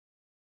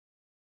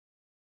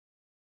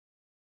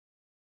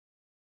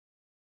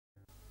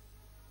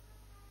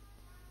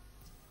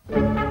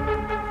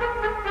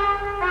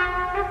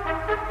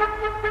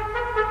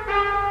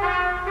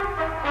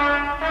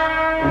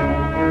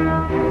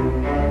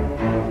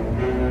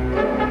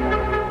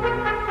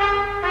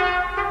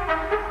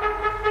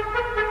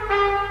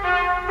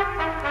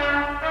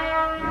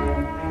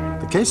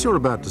case you're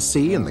about to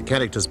see and the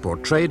characters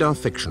portrayed are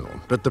fictional,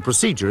 but the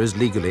procedure is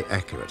legally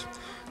accurate.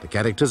 The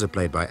characters are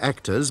played by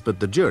actors, but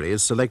the jury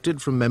is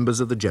selected from members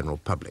of the general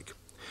public.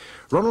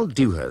 Ronald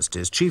Dewhurst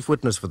is chief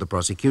witness for the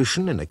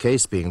prosecution in a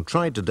case being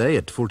tried today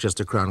at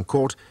Fulchester Crown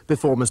Court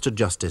before Mr.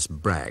 Justice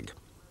Bragg.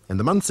 In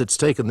the months it's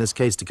taken this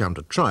case to come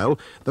to trial,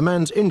 the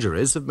man's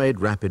injuries have made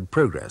rapid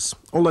progress,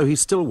 although he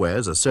still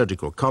wears a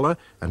surgical collar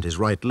and his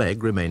right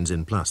leg remains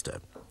in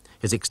plaster.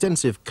 His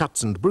extensive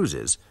cuts and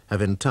bruises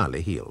have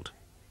entirely healed.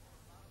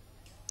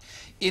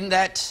 In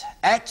that,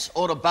 at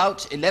or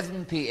about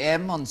 11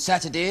 p.m. on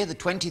Saturday, the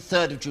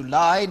 23rd of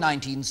July,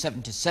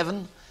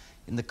 1977,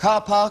 in the car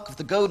park of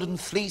the Golden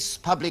Fleece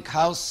public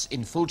house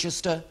in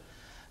Fulchester,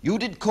 you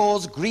did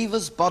cause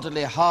grievous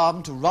bodily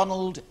harm to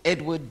Ronald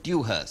Edward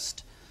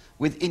Dewhurst,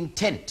 with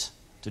intent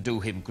to do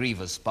him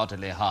grievous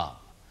bodily harm.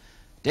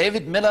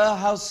 David Miller,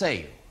 how say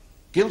you?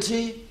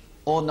 Guilty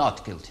or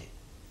not guilty?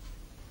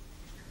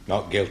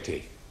 Not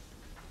guilty.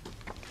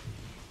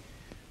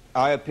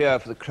 I appear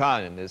for the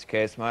Crown in this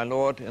case, my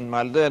lord, and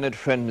my learned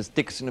friend Miss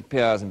Dixon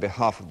appears on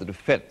behalf of the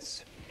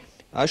defence.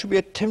 I shall be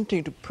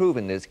attempting to prove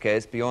in this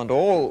case, beyond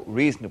all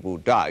reasonable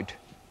doubt...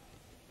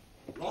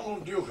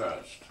 Ronald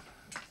Dewhurst.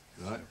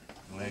 Right,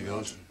 well, there he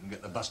goes. We can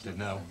get the bastard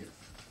now.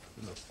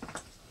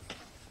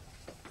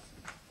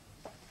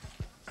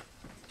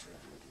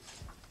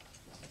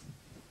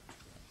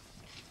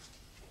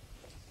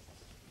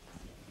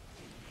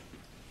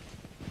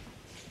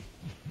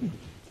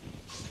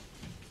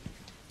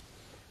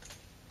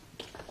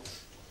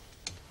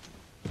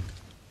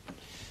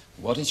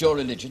 What is your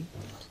religion?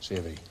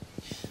 CV.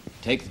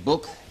 Take the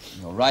book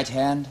in your right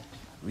hand,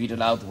 read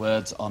aloud the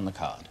words on the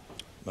card.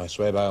 I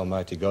swear by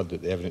Almighty God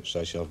that the evidence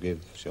I shall give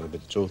shall be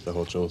the truth, the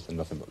whole truth, and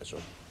nothing but the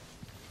truth.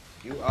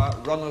 You are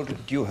Ronald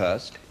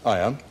Dewhurst. I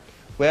am.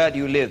 Where do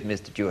you live,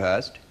 Mr.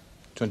 Dewhurst?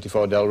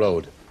 24 Dell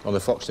Road, on the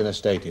Foxton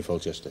Estate in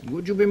Fulchester.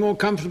 Would you be more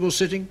comfortable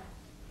sitting?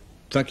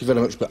 Thank you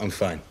very much, but I'm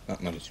fine.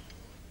 That manage.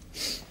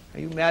 Are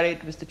you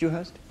married, Mr.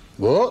 Dewhurst?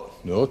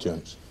 What? No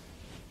chance.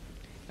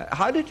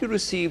 How did you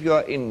receive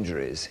your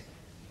injuries?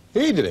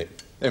 He did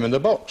it. Him in the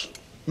box.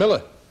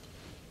 Miller.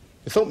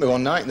 He thumped me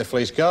one night in the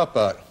Fleece car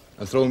park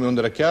and threw me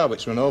under a car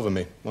which ran over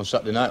me one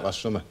Saturday night last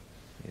summer.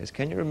 Yes,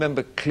 can you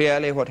remember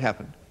clearly what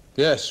happened?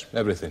 Yes,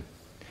 everything.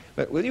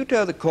 But will you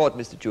tell the court,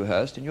 Mr.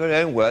 Dewhurst, in your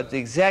own words,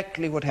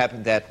 exactly what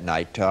happened that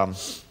night,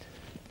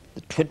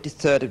 the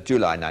 23rd of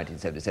July,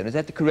 1977. Is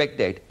that the correct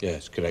date?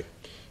 Yes, correct.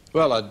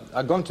 Well,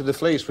 I'd gone to the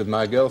Fleece with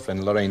my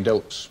girlfriend, Lorraine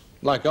Dilks,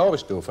 like I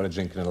always do for a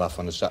drink and a laugh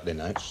on a Saturday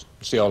nights,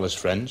 see all his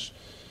friends,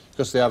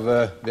 because they have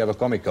a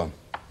Comic-Con.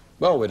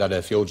 Well, we'd had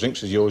a few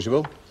drinks as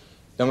usual,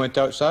 then went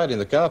outside in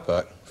the car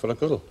park for a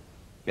cuddle.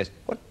 Yes.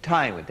 What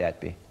time would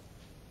that be?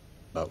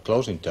 About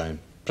closing time,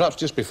 perhaps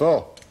just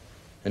before,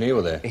 and he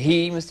were there.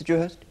 He, Mr.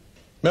 Dewhurst?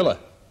 Miller.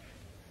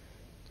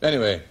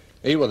 Anyway,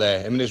 he were there,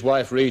 him and his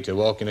wife Rita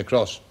walking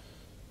across.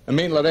 And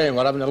me and Lorraine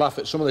were having a laugh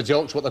at some of the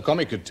jokes what the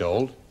comic had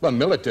told, when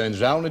Miller turns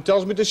round and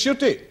tells me to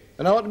shut it.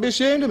 And I ought to be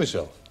ashamed of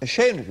myself.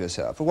 Ashamed of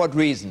yourself? For what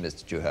reason,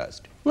 Mr.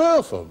 Dewhurst?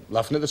 Well, for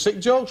laughing at the sick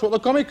jokes what the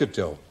comic had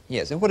told.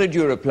 Yes, and what did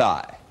you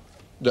reply?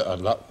 That I'd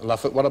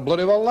laugh at what I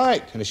bloody well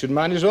liked, and he should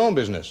mind his own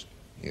business.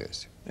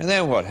 Yes. And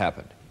then what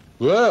happened?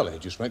 Well, he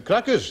just went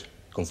crackers.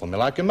 Come for me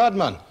like a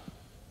madman.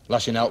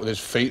 Lashing out with his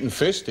feet and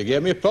fist, he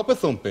gave me a proper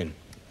thumping.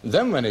 And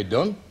then when he'd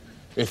done,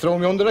 he threw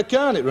me under a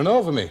car and it ran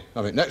over me.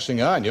 I mean, next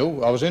thing I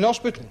knew, I was in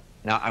hospital.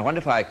 Now, I wonder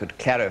if I could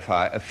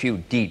clarify a few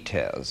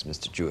details,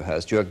 Mr.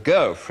 Dewhurst. Your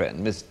girlfriend,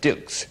 Miss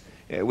Dilks,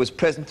 was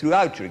present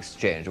throughout your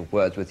exchange of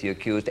words with the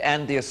accused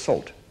and the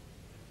assault.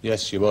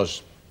 Yes, she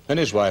was. And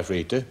his wife,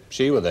 Rita,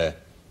 she were there.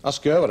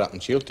 Ask her what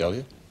happened, she'll tell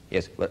you.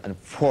 Yes, but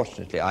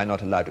unfortunately, I'm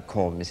not allowed to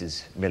call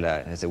Mrs.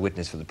 Miller as a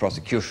witness for the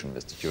prosecution,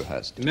 Mr.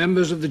 Dewhurst.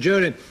 Members of the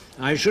jury,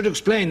 I should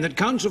explain that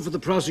counsel for the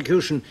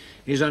prosecution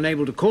is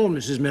unable to call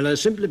Mrs. Miller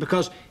simply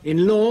because,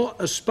 in law,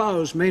 a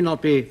spouse may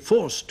not be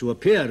forced to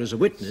appear as a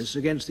witness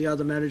against the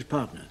other marriage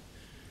partner.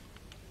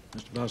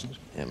 Mr. Parsons?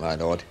 Yeah, my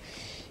lord.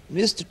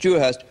 Mr.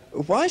 Dewhurst,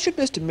 why should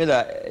Mr.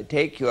 Miller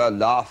take your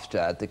laughter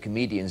at the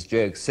comedian's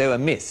jokes so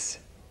amiss?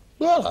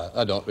 Well,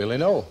 I don't really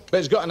know. But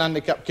he's got an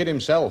handicapped kid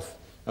himself,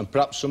 and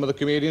perhaps some of the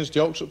comedian's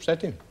jokes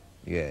upset him.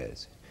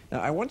 Yes. Now,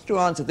 I want you to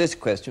answer this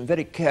question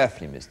very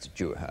carefully, Mr.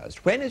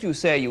 Dewhurst. When, as you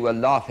say, you were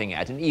laughing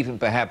at and even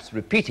perhaps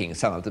repeating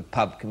some of the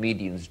pub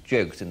comedian's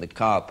jokes in the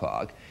car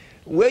park,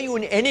 were you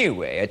in any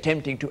way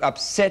attempting to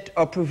upset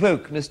or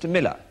provoke Mr.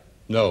 Miller?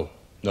 No,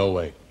 no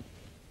way.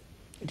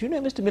 Do you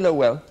know Mr. Miller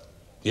well?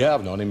 Yeah,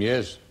 I've known him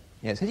years.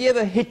 Yes. Has he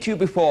ever hit you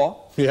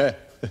before? Yeah,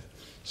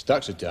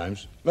 stacks of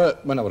times.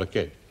 But when I was a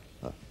kid.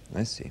 Oh,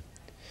 I see.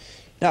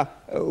 Now,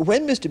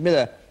 when Mr.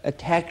 Miller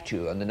attacked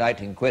you on the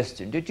night in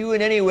question, did you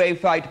in any way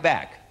fight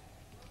back?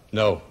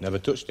 No, never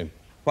touched him.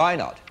 Why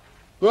not?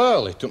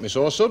 Well, he took me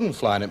so sudden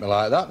flying at me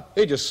like that.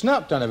 He just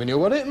snapped, I never knew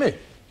what hit me.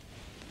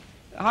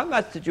 How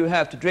much did you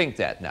have to drink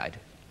that night?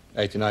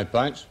 89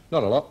 pints,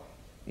 not a lot.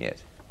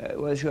 Yes.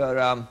 Was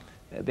your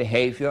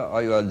behaviour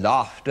or your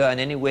laughter in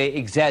any way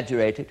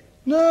exaggerated?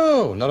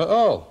 No, not at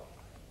all.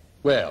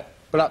 Well,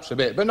 perhaps a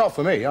bit, but not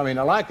for me. I mean,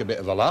 I like a bit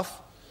of a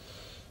laugh.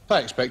 I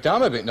expect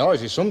I'm a bit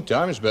noisy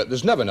sometimes, but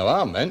there's never no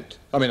harm meant.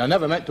 I mean, I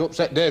never meant to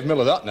upset Dave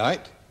Miller that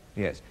night.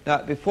 Yes.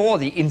 Now, before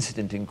the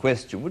incident in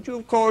question, would you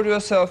have called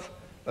yourself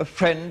a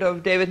friend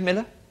of David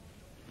Miller?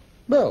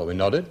 Well, we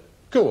nodded.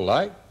 Cool,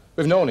 like.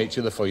 We've known each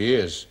other for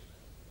years.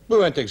 We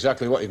weren't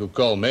exactly what you could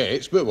call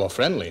mates, but we were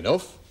friendly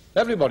enough.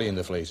 Everybody in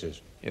the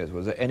Fleeces. Yes.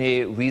 Was there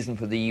any reason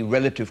for the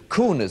relative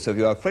coolness of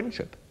your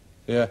friendship?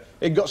 Yeah,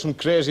 he'd got some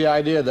crazy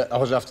idea that I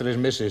was after his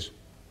missus.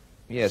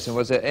 Yes, and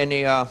was there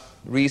any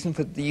reason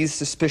for these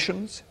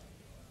suspicions?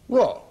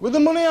 What? With the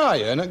money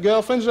I earn and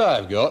girlfriends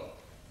I've got?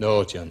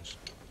 No chance.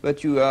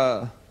 But you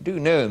do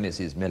know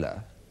Mrs.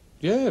 Miller?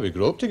 Yeah, we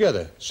grew up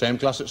together. Same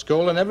class at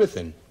school and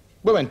everything.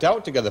 We went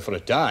out together for a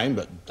time,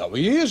 but that was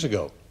years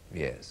ago.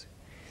 Yes.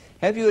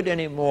 Have you had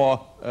any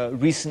more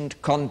recent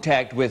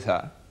contact with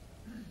her?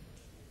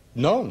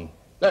 None.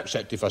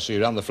 Except if I see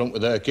her around the front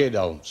with her kid,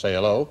 I'll say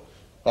hello.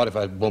 Or if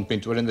I bump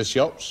into her in the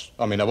shops.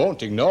 I mean, I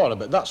won't ignore her,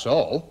 but that's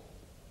all.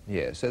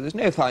 Yes, so there's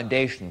no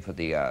foundation for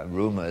the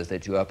rumours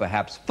that you are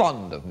perhaps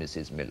fond of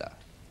Mrs. Miller?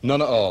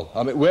 None at all.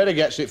 I mean, where he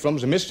gets it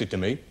from's a mystery to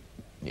me.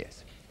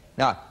 Yes.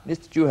 Now,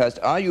 Mr. Dewhurst,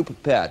 are you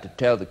prepared to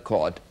tell the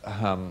court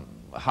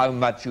how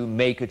much you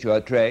make at your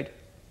trade?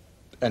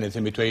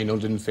 Anything between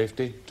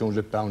 150,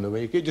 £200 a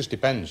week. It just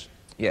depends.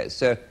 Yes,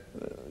 so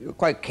you're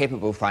quite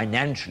capable,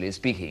 financially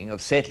speaking,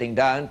 of settling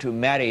down to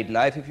married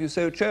life if you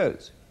so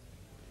chose?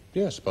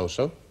 Yeah, I suppose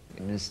so.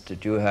 Mr.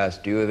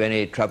 Dewhurst, do you have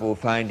any trouble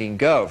finding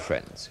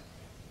girlfriends?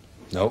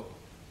 No.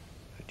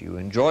 Do you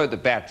enjoy the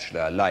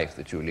bachelor life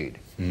that you lead?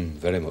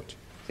 Very much.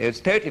 So it's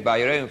totally by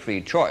your own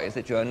free choice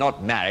that you are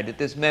not married at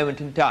this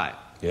moment in time.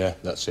 Yeah,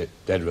 that's it.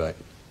 Dead right.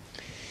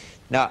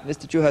 Now,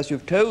 Mr. Dewhurst,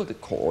 you've told the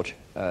court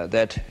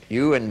that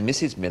you and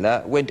Mrs.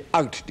 Miller went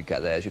out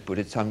together, as you put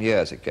it, some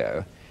years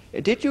ago.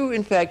 Did you,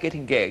 in fact, get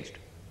engaged?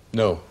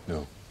 No.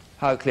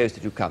 How close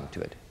did you come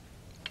to it?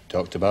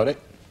 Talked about it.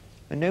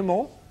 And no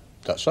more?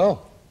 That's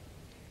all.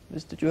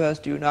 Mr.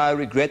 Dewhurst, do you now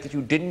regret that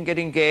you didn't get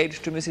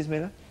engaged to Mrs.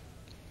 Miller?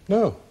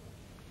 No.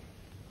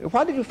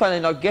 Why did you finally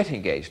not get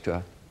engaged to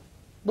her?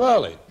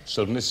 Well, it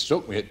suddenly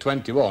struck me at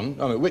 21,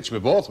 I mean, which we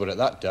both were at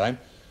that time,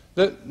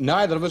 that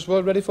neither of us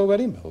were ready for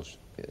wedding bells.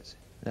 Yes.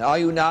 Now, are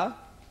you now?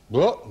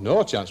 What?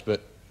 No chance,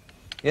 but...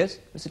 Yes,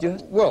 Mr.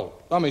 Dewhurst? Well,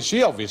 I mean,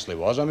 she obviously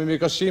was. I mean,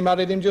 because she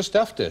married him just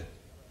after.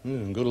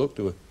 Good luck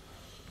to her.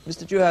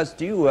 Mr. Dewhurst,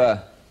 do you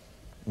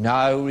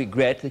now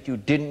regret that you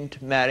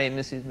didn't marry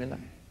Mrs. Miller?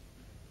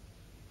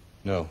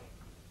 No.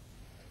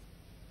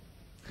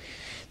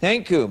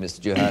 Thank you,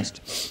 Mr.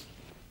 Dewhurst.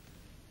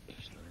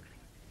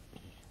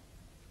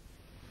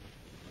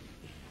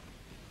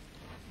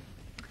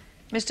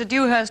 Mr.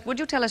 Dewhurst, would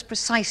you tell us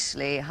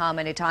precisely how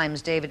many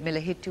times David Miller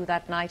hit you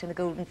that night in the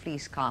Golden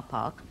Fleece car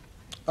park?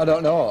 I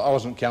don't know. I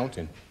wasn't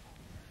counting.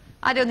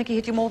 I don't think he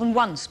hit you more than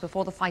once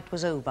before the fight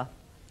was over.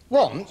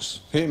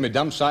 Once? He hit me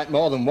damn sight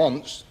more than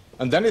once.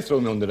 And then he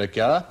threw me under the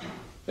car.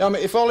 I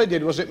mean, if all he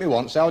did was hit me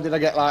once, how did I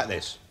get like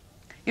this?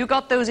 You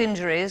got those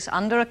injuries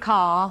under a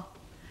car?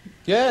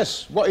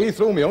 Yes, what he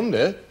threw me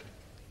under.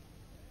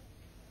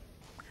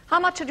 How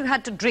much had you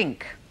had to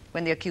drink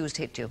when the accused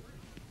hit you?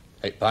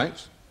 8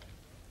 pints.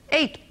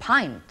 8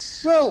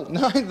 pints? Well,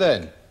 9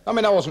 then. I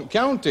mean, I wasn't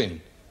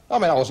counting. I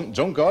mean, I wasn't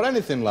drunk or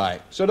anything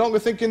like. So don't be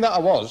thinking that I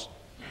was.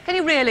 Can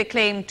you really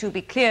claim to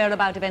be clear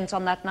about events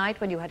on that night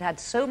when you had had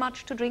so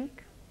much to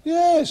drink?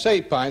 Yes,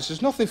 8 pints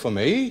is nothing for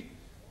me.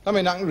 I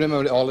mean, I can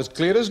remember it all as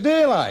clear as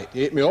daylight.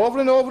 He hit me over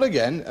and over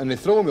again, and he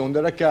threw me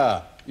under a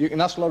car. You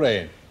can ask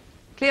Lorraine.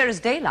 Clear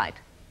as daylight?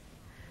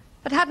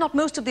 But had not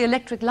most of the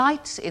electric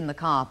lights in the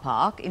car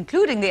park,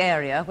 including the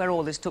area where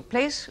all this took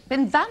place,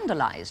 been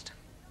vandalised?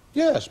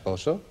 Yeah, I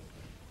suppose so.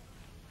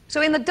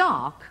 So in the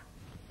dark,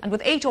 and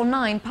with 8 or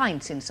 9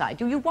 pints inside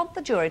you, you want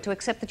the jury to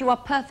accept that you are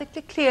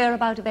perfectly clear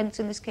about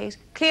events in this case?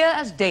 Clear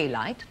as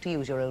daylight, to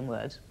use your own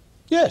words?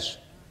 Yes.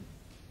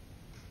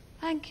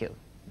 Thank you.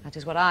 That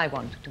is what I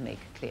wanted to make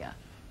clear.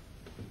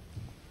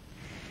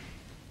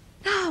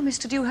 Now,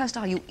 Mr. Dewhurst,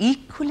 are you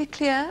equally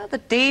clear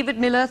that David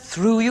Miller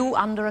threw you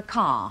under a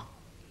car?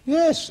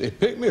 Yes, he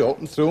picked me up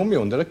and threw me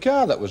under a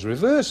car that was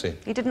reversing.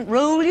 He didn't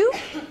roll you,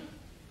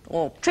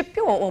 or trip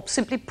you, or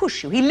simply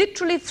push you. He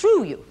literally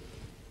threw you.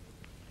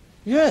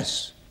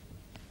 Yes.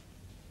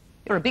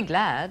 You're a big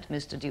lad,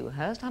 Mr.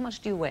 Dewhurst. How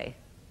much do you weigh?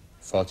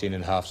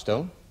 14.5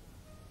 stone.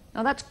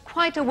 Now, that's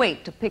quite a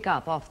weight to pick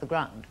up off the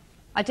ground.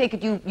 I take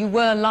it you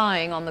were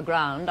lying on the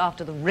ground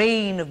after the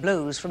rain of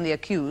blows from the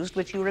accused,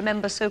 which you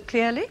remember so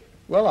clearly?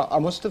 Well, I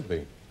must have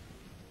been.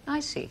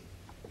 I see.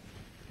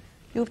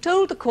 You've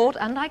told the court,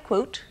 and I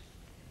quote,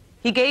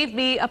 "He gave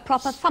me a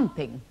proper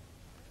thumping.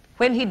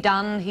 When he'd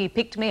done, he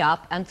picked me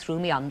up and threw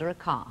me under a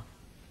car.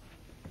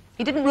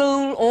 He didn't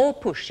roll or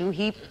push you,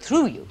 he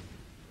threw you."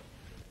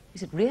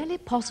 Is it really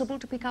possible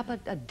to pick up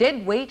a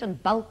dead weight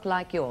and bulk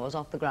like yours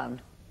off the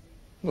ground?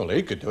 Well,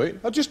 he could do it.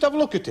 I'll just have a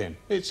look at him.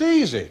 It's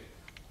easy.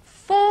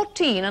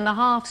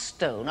 14.5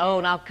 stone.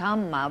 Oh, now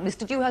come now.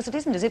 Mr. Dewhurst, it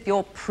isn't as if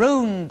your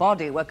prone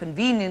body were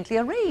conveniently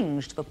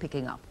arranged for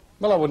picking up.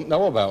 Well, I wouldn't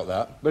know about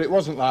that, but it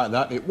wasn't like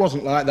that. It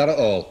wasn't like that at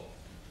all.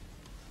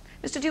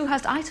 Mr.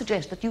 Dewhurst, I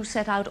suggest that you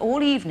set out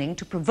all evening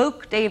to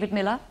provoke David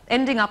Miller,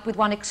 ending up with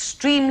one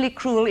extremely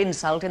cruel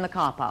insult in the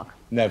car park.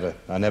 Never.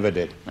 I never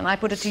did. And I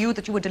put it to you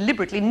that you were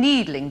deliberately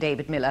needling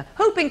David Miller,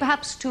 hoping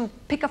perhaps to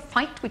pick a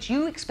fight which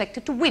you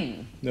expected to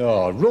win.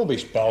 Oh,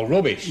 rubbish, pal,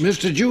 rubbish.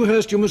 Mr.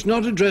 Dewhurst, you must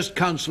not address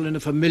counsel in a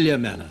familiar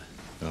manner.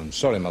 I'm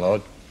sorry, my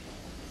lord.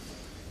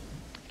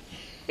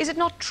 Is it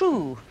not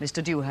true,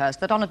 Mr. Dewhurst,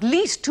 that on at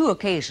least 2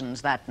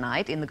 occasions that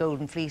night in the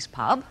Golden Fleece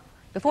pub,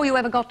 before you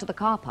ever got to the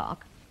car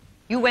park,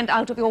 you went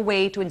out of your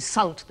way to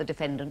insult the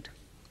defendant?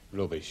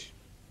 Rubbish.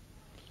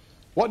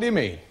 What do you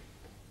mean?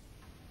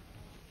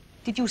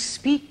 Did you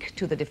speak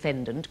to the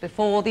defendant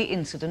before the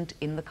incident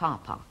in the car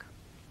park?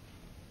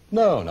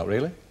 No, not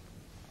really.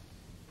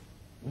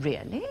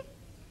 Really?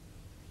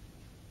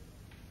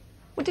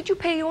 Well, did you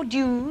pay your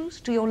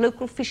dues to your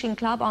local fishing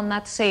club on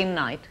that same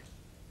night?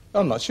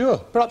 I'm not sure.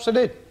 Perhaps I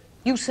did.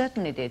 You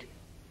certainly did.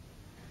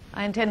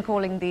 I intend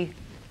calling the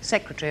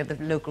secretary of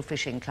the local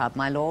fishing club,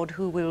 my lord,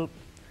 who will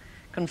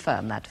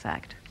confirm that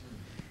fact.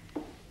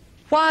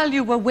 While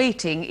you were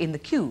waiting in the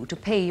queue to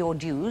pay your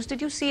dues,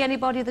 did you see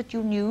anybody that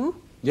you knew?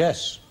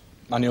 Yes,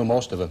 I knew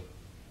most of them.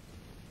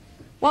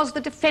 Was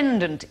the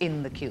defendant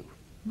in the queue?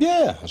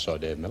 Yeah, I saw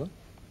Dave Miller.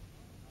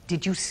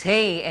 Did you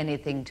say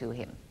anything to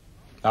him?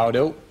 How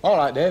do? All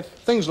right, Dave.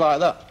 Things like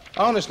that.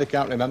 I honestly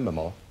can't remember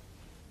more.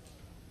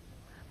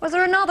 Was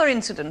there another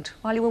incident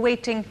while you were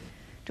waiting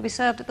to be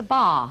served at the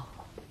bar?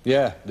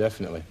 Yeah,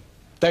 definitely.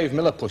 Dave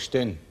Miller pushed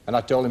in, and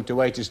I told him to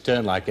wait his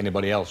turn like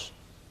anybody else.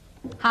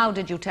 How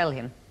did you tell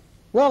him?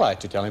 Well, I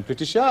had to tell him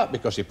pretty sharp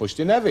because he pushed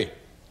in heavy.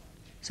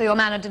 So your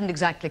manner didn't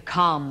exactly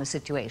calm the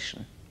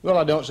situation? Well,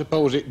 I don't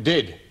suppose it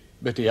did,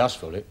 but he asked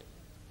for it.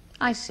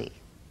 I see.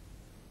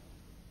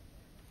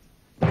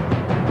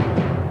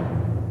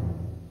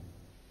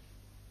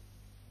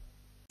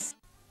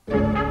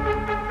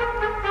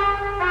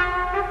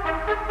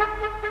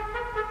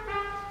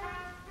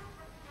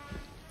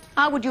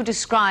 How would you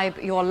describe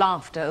your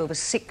laughter over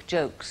sick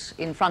jokes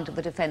in front of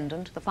the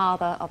defendant, the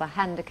father of a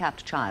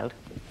handicapped child?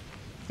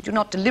 Did you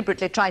not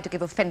deliberately try to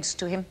give offence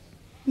to him?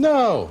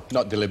 No,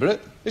 not deliberate.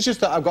 It's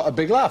just that I've got a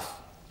big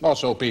laugh. Or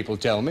so people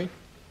tell me.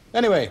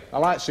 Anyway, I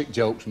like sick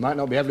jokes. Might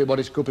not be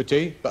everybody's cup of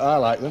tea, but I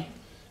like them.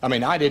 I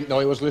mean, I didn't know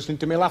he was listening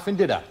to me laughing,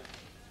 did I?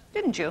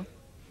 Didn't you?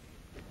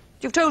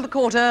 You've told the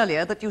court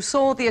earlier that you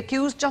saw the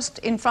accused just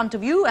in front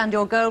of you and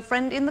your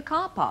girlfriend in the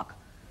car park.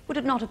 Would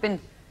it not have been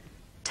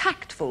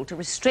tactful to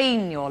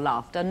restrain your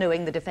laughter,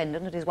 knowing the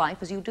defendant and his wife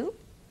as you do?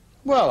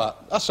 Well,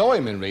 I saw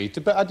him in Rita,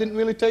 but I didn't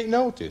really take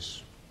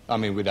notice. I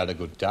mean, we'd had a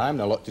good time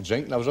and a lot to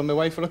drink, and I was on my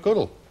way for a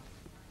cuddle.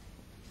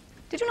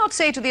 Did you not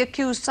say to the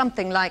accused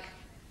something like,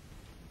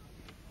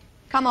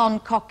 "Come on,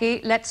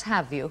 cocky, let's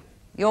have you.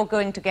 You're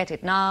going to get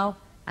it now,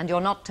 and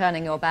you're not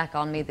turning your back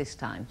on me this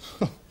time"?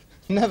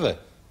 Never.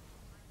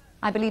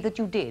 I believe that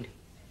you did.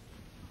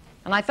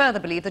 And I further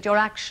believe that your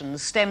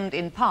actions stemmed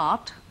in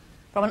part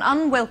from an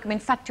unwelcome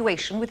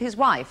infatuation with his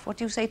wife. What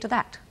do you say to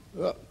that?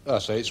 Well, I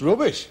say it's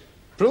rubbish.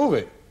 Prove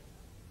it.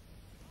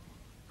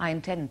 I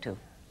intend to.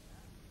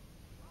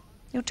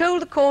 You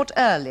told the court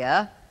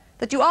earlier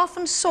that you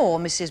often saw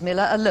Mrs.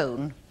 Miller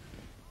alone,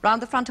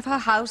 round the front of her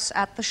house,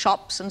 at the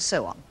shops, and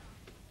so on.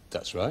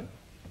 That's right.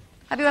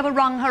 Have you ever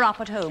rung her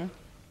up at home?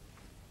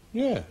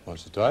 Yeah,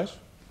 once or twice.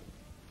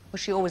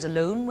 Was she always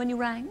alone when you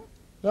rang?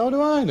 How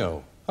do I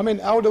know? I mean,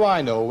 how do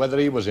I know whether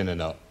he was in or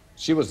not?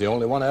 She was the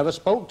only one I ever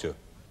spoke to.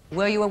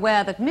 Were you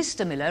aware that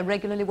Mr. Miller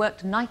regularly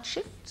worked night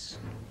shifts?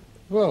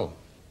 Well,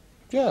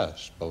 yeah, I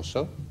suppose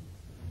so.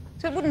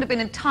 So it wouldn't have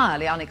been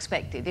entirely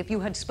unexpected if you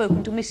had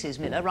spoken to Mrs.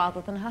 Miller rather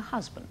than her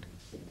husband,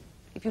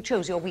 if you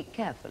chose your week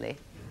carefully.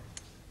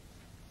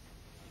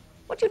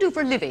 What do you do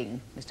for a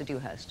living, Mr.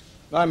 Dewhurst?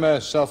 I'm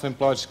a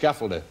self-employed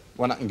scaffolder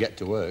when I can get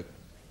to work.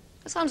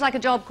 That sounds like a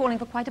job calling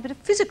for quite a bit of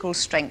physical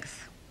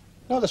strength.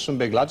 No, there's some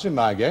big lads in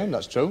my game,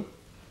 that's true.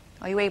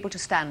 Are you able to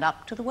stand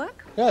up to the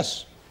work?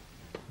 Yes,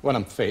 when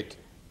I'm fit.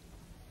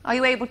 Are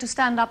you able to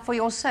stand up for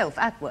yourself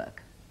at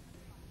work?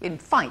 In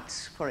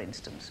fights, for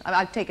instance.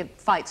 I take it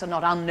fights are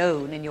not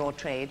unknown in your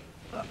trade.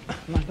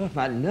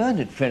 My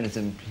learned friend is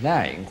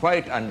implying,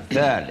 quite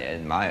unfairly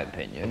in my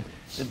opinion,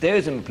 that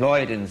those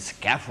employed in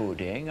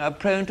scaffolding are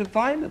prone to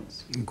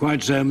violence.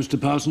 Quite so, Mr.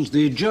 Parsons.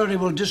 The jury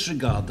will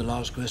disregard the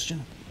last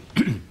question.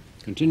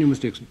 Continue, Miss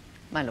Dixon.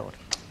 My lord.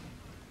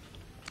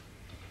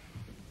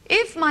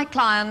 If my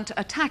client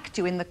attacked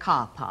you in the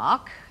car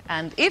park,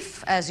 and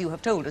if, as you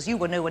have told us, you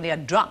were nowhere near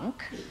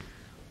drunk,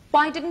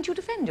 why didn't you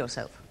defend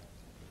yourself?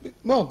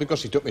 Well,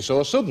 because he took me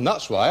so sudden,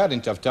 that's why. I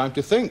didn't have time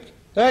to think.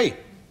 Hey,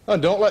 and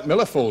don't let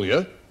Miller fool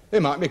you. He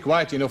might be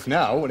quiet enough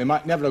now, and he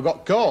might never have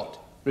got caught.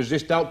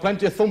 Resist out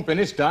plenty of thumping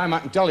this time, I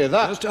can tell you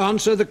that. Just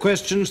answer the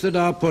questions that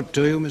are put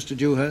to you, Mr.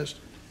 Dewhurst.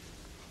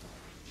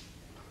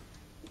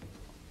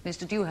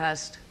 Mr.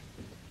 Dewhurst,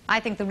 I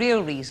think the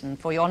real reason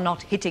for your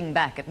not hitting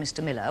back at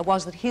Mr. Miller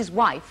was that his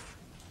wife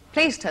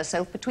placed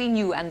herself between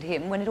you and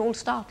him when it all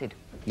started.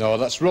 No,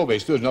 that's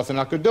rubbish. There was nothing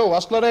I could do.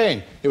 Ask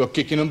Lorraine. They were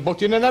kicking and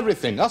butting and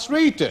everything. That's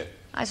Rita.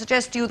 I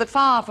suggest to you that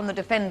far from the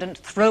defendant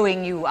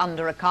throwing you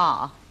under a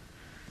car,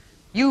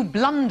 You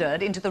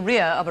blundered into the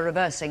rear of a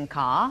reversing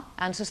car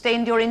and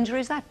sustained your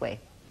injuries that way.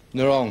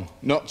 No wrong,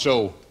 not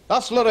so.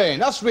 That's Lorraine,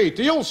 that's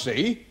Rita, you'll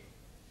see.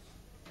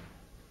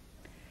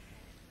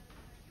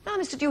 Now,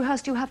 Mr.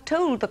 Dewhurst, you have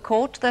told the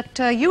court that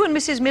you and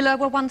Mrs. Miller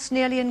were once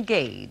nearly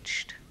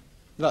engaged.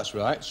 That's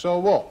right, so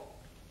what?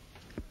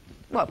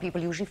 Well,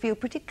 people usually feel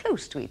pretty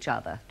close to each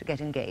other to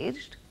get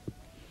engaged.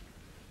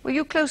 Were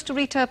you close to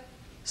Rita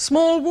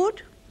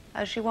Smallwood,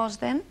 as she was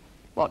then?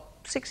 What,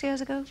 6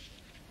 years ago?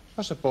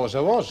 I suppose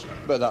I was,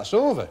 but that's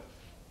over.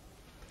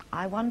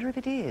 I wonder if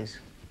it is.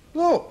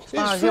 Look, As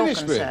far it's as you're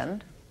finished with.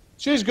 concerned.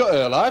 She's got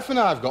her life and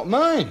I've got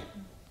mine.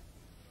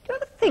 Do you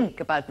ever think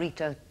about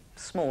Rita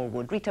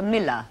Smallwood, Rita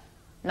Miller,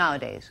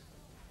 nowadays?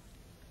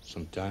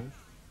 Sometimes.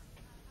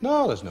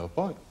 No, there's no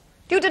point.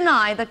 Do you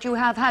deny that you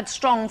have had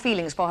strong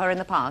feelings for her in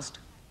the past?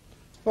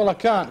 Well, I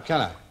can't,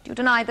 can I? Do you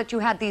deny that you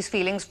had these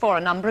feelings for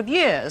a number of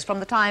years, from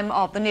the time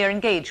of the near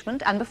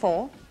engagement and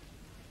before?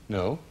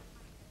 No.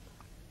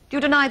 Do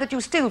you deny that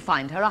you still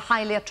find her a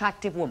highly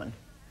attractive woman?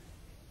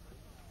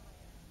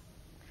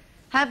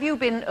 Have you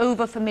been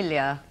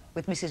over-familiar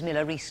with Mrs.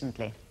 Miller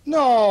recently?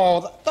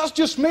 No, that's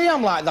just me.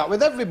 I'm like that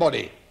with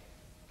everybody.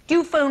 Do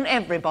you phone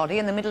everybody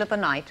in the middle of the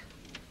night?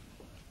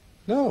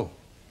 No.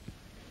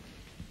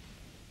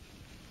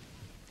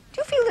 Do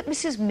you feel that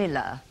Mrs.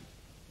 Miller,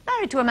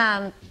 married to a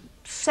man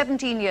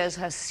 17 years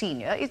her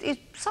senior, is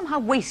somehow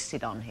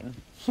wasted on him?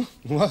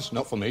 Well, that's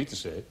not for me to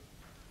say.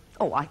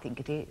 Oh, I think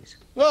it is.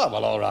 Oh,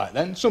 well, all right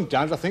then.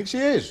 Sometimes I think she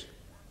is.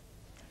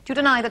 Do you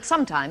deny that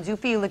sometimes you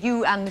feel that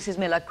you and Mrs.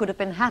 Miller could have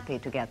been happy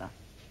together?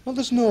 Well,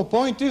 there's no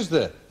point, is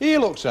there? He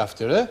looks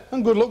after her,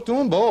 and good luck to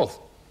them both.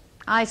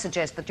 I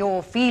suggest that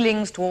your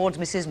feelings towards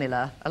Mrs.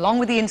 Miller, along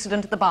with the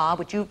incident at the bar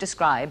which you've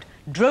described,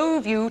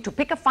 drove you to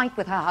pick a fight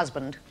with her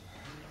husband.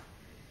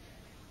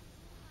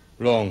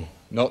 Wrong.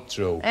 Not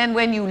true. And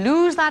when you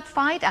lose that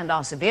fight and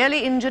are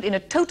severely injured in a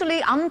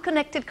totally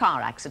unconnected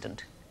car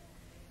accident,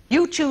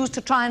 you choose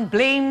to try and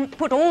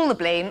put all the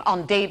blame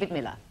on David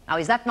Miller. Now,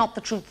 is that not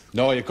the truth?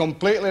 No, you're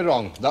completely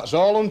wrong. That's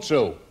all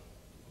untrue.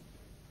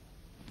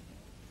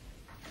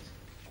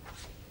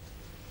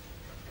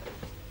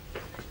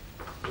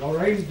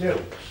 Lorraine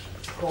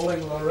Dilks.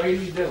 Calling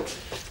Lorraine Dilks.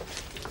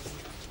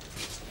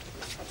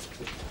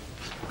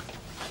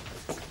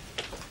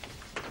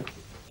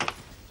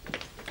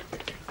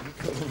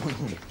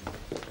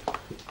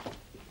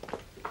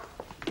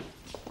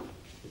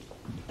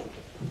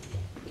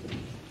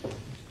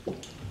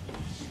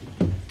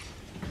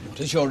 What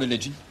is your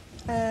religion?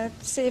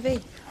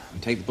 CV.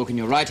 Take the book in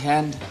your right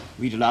hand,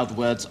 read aloud the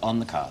words on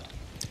the card.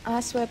 I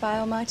swear by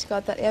Almighty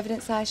God that the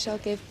evidence I shall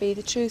give be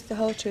the truth, the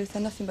whole truth,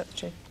 and nothing but the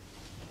truth.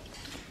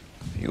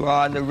 You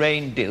are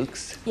Lorraine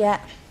Dilks Yeah,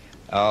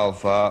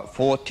 of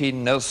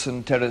 14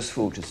 Nelson Terrace,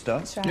 Fulchester.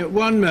 that's right. Yeah,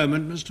 one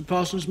moment, Mr.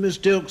 Parsons. Miss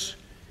Dilks,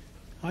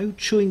 are you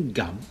chewing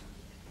gum?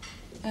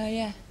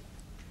 Yeah.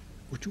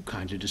 Would you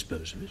kindly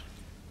dispose of it?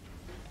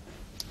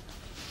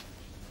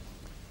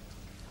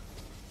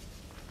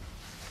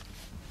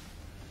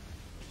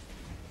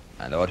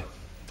 My lord.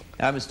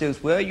 Now, Miss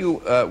Dilks, were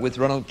you with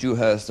Ronald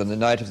Dewhurst on the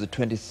night of the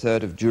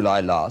 23rd of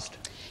July last?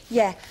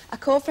 Yeah, I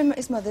called for him at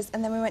his mother's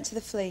and then we went to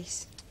the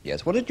Fleece.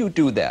 Yes. What did you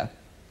do there?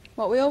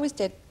 What we always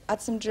did.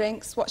 Had some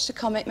drinks, watched a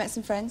comic, met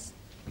some friends.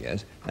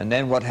 Yes. And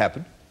then what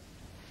happened?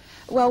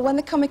 Well, when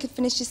the comic had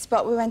finished his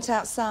spot, we went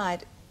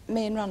outside,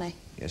 me and Ronnie,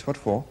 Yes. What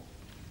for?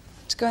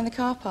 to go in the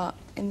car park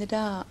in the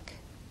dark.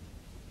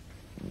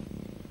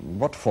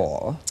 What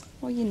for?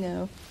 Well, you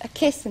know, a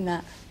kiss and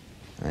that.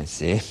 I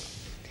see.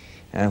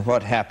 And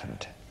what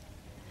happened?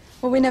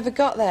 Well, we never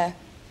got there.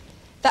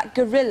 That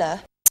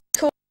gorilla,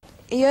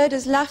 he heard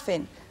us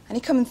laughing, and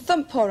he come and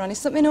thumped poor Ronnie,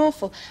 something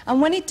awful.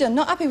 And when he'd done,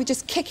 not happy with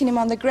just kicking him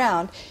on the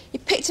ground, he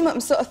picked him up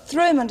and sort of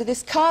threw him under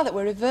this car that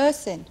we're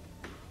reversing.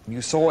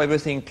 You saw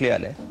everything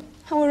clearly?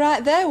 I were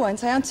right there,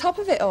 weren't I, on top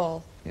of it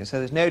all? Yes, so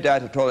there's no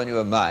doubt at all in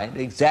your mind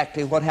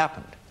exactly what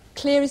happened.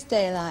 Clear as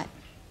daylight.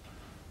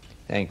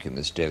 Thank you,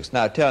 Miss Dilks.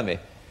 Now, tell me,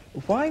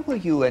 why were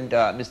you and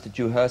Mr.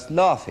 Dewhurst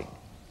laughing?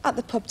 At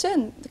the pub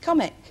turn, the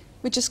comic.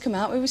 We'd just come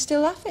out, we were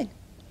still laughing.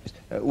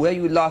 Were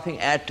you laughing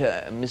at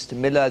Mr.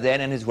 Miller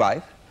then and his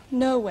wife?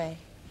 No way.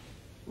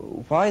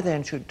 Why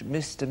then should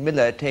Mr.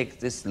 Miller take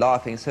this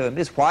laughing so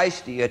amiss? Why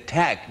should he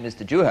attack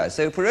Mr. Dewhurst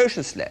so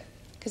ferociously?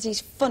 Because he's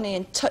funny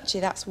and touchy,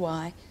 that's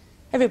why.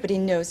 Everybody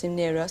knows him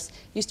near us.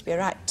 Used to be a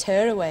right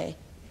tearaway.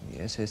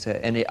 Yes, is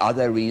there any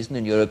other reason,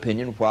 in your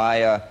opinion,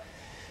 why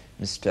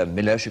Mr.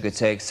 Miller should get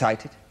so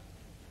excited?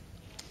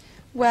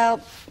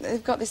 Well,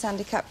 they've got this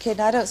handicapped kid.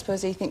 I don't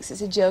suppose he thinks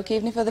it's a joke,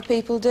 even if other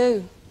people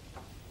do.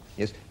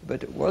 Yes,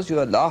 but was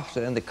your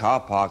laughter in the car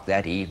park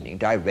that evening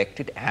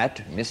directed at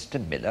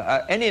Mr.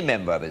 Miller, any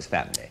member of his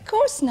family? Of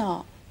course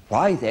not.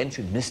 Why then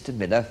should Mr.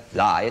 Miller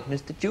fly at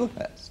Mr.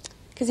 Dewhurst?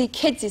 Because he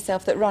kids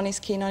himself that Ronnie's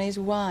keen on his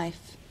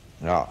wife.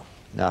 No.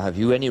 Now, have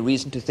you any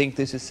reason to think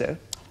this is so?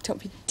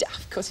 Don't be daft,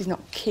 of course he's not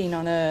keen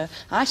on her.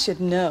 I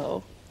should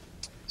know.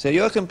 So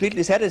you're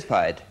completely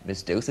satisfied,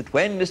 Miss Dilks, that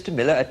when Mr.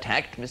 Miller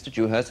attacked Mr.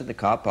 Dewhurst in the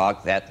car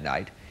park that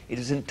night, it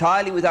was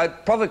entirely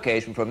without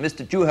provocation from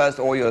Mr. Dewhurst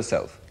or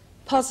yourself?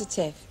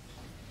 Positive.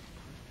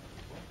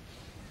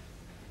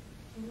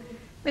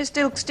 Miss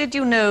Dilks, did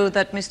you know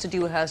that Mr.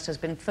 Dewhurst has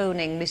been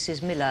phoning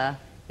Mrs. Miller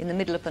in the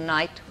middle of the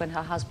night when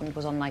her husband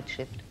was on night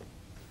shift?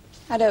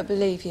 I don't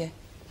believe you.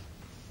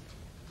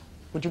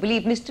 Would you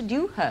believe Mr.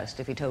 Dewhurst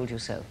if he told you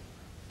so?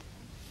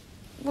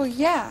 Well,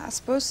 yeah, I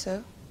suppose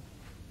so.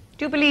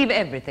 Do you believe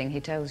everything he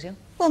tells you?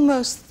 Well,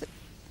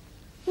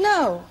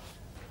 no.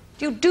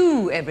 Do you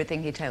do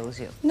everything he tells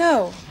you?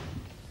 No.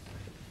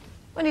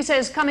 When he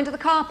says, come into the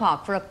car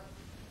park for a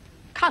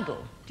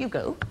cuddle, do you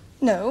go?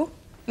 No.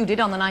 You did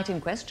on the night in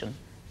question.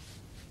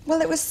 Well,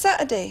 it was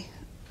Saturday.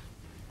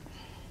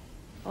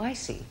 Oh, I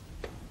see.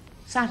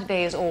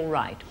 Saturday is all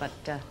right, but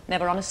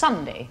never on a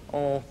Sunday,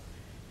 or,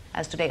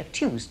 as today, a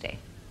Tuesday.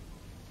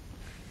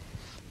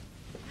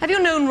 Have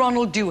you known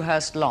Ronald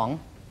Dewhurst long?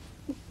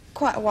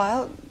 Quite a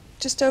while,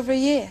 just over a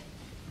year.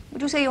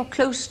 Would you say you're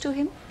close to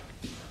him?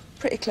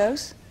 Pretty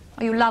close.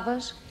 Are you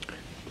lovers?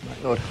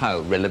 My lord, how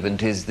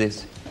relevant is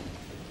this?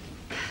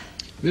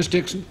 Miss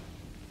Dixon?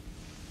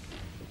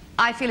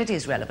 I feel it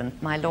is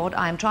relevant, my lord.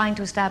 I am trying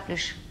to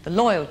establish the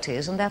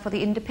loyalties and therefore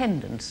the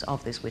independence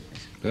of this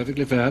witness.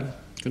 Perfectly fair.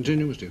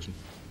 Continue, Miss Dixon.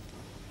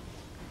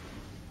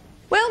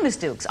 Well, Miss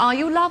Dilks, are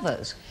you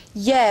lovers?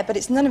 Yeah, but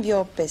it's none of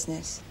your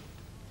business.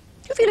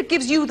 Do you feel it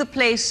gives you the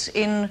place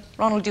in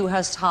Ronald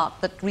Dewhurst's heart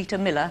that Rita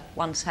Miller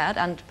once had,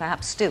 and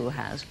perhaps still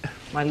has?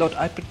 My lord,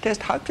 I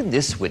protest, how can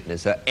this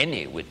witness, or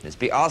any witness,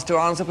 be asked to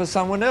answer for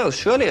someone else?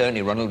 Surely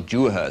only Ronald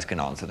Dewhurst can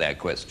answer that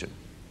question.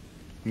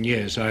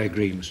 Yes, I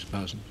agree, Mr.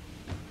 Parsons.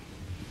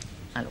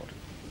 My lord.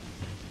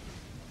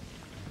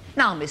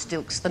 Now, Miss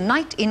Dilks, the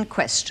night in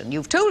question,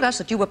 you've told us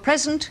that you were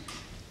present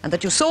and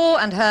that you saw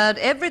and heard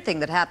everything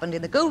that happened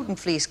in the Golden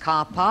Fleece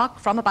car park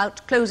from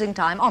about closing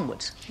time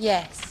onwards.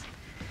 Yes.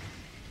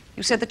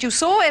 You said that you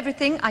saw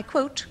everything, I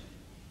quote,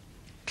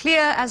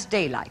 clear as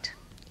daylight.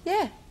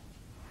 Yeah.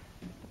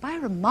 By a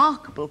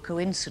remarkable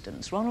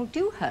coincidence, Ronald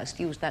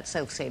Dewhurst used that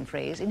self-same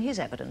phrase in his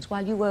evidence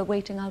while you were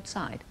waiting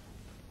outside.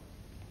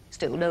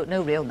 Still,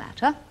 no real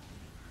matter.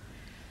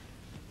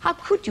 How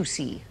could you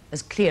see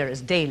as clear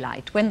as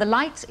daylight when the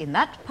lights in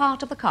that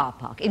part of the car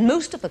park, in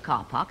most of the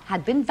car park,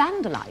 had been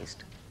vandalised?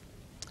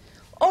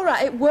 All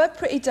right, it were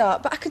pretty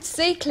dark, but I could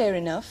see clear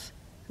enough.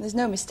 And there's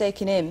no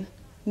mistaking him,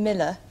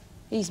 Miller.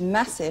 He's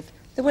massive.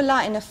 They were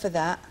light enough for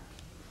that.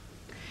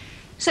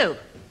 So,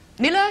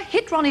 Miller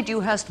hit Ronnie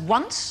Dewhurst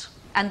once,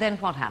 and then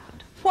what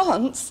happened?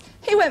 Once?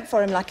 He went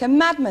for him like a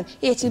madman.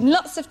 He hit him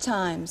lots of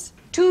times.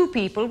 Two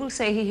people will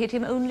say he hit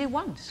him only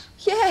once.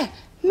 Yeah,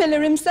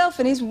 Miller himself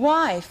and his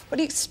wife. What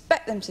do you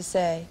expect them to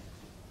say?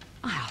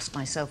 I ask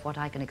myself what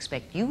I can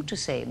expect you to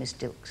say, Miss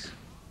Dilks.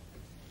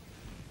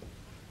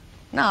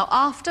 Now,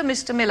 after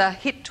Mr. Miller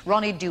hit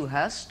Ronnie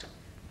Dewhurst,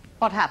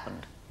 what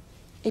happened?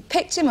 He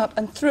picked him up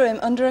and threw him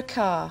under a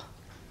car.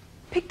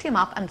 Picked him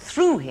up and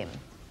threw him.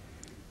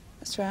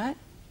 That's right.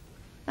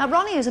 Now,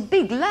 Ronnie is a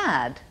big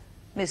lad,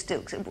 Miss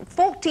Dilks,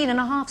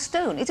 14.5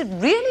 stone. Is it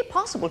really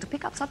possible to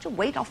pick up such a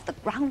weight off the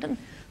ground and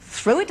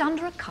throw it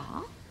under a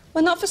car?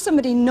 Well, not for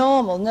somebody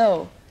normal,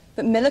 no.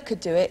 But Miller could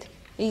do it.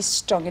 He's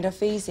strong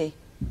enough easy.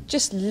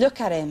 Just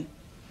look at him.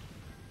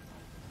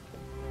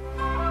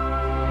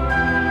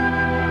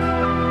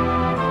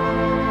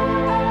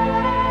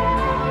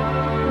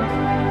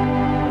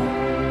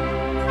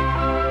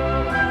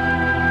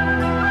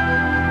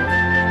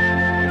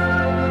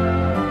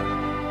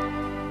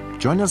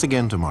 Join us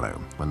again tomorrow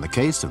when the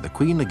case of the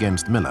Queen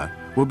against Miller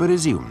will be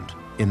resumed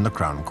in the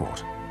Crown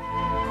Court.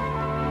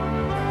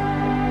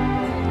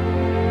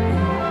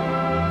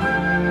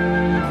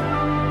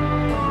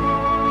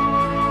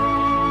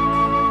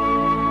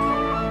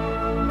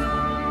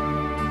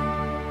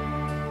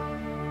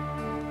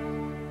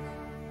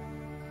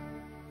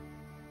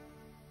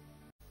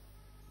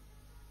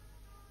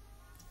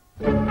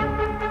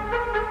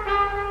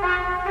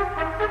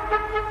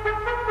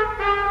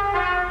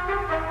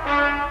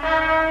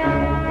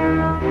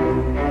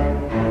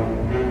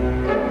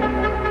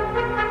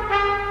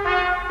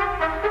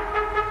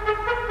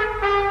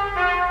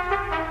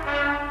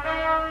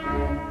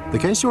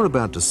 The case you're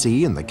about to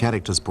see and the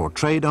characters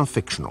portrayed are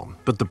fictional,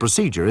 but the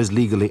procedure is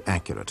legally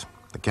accurate.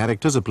 The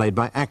characters are played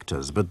by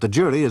actors, but the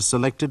jury is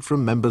selected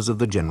from members of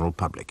the general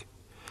public.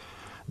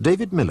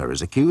 David Miller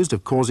is accused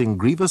of causing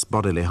grievous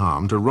bodily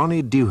harm to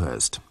Ronnie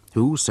Dewhurst,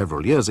 who,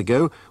 several years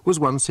ago, was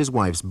once his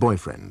wife's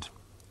boyfriend.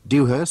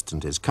 Dewhurst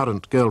and his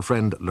current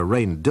girlfriend,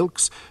 Lorraine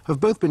Dilks, have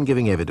both been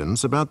giving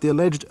evidence about the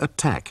alleged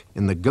attack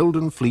in the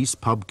Golden Fleece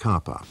pub car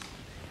park.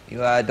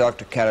 You are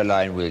Dr.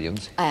 Caroline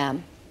Williams. I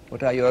am.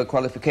 What are your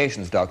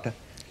qualifications, Doctor?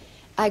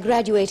 I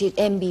graduated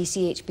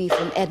MB.CHB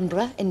from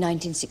Edinburgh in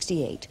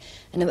 1968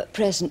 and am at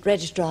present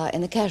registrar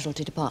in the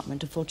casualty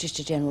department of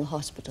Colchester General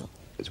Hospital.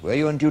 Were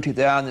you on duty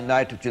there on the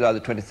night of July the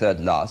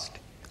 23rd last?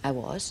 I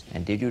was.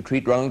 And did you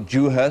treat Ronald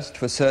Dewhurst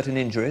for certain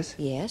injuries?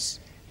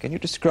 Yes. Can you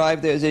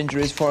describe those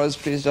injuries for us,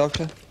 please,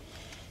 Doctor?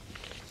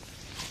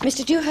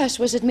 Mr. Dewhurst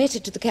was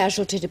admitted to the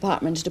casualty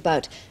department at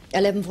about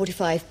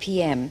 11:45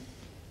 p.m.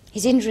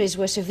 His injuries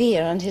were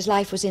severe and his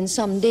life was in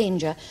some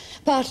danger,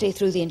 partly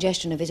through the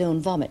ingestion of his own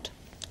vomit,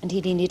 and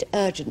he needed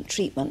urgent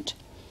treatment.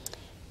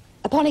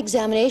 A Upon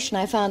examination,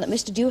 I found that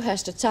Mr.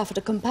 Dewhurst had suffered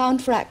a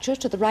compound fracture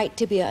to the right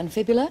tibia and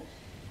fibula,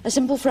 a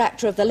simple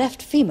fracture of the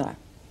left femur.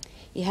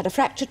 He had a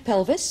fractured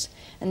pelvis,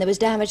 and there was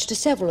damage to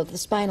several of the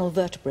spinal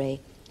vertebrae.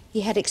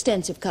 He had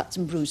extensive cuts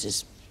and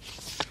bruises.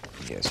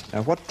 Yes.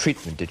 Now, what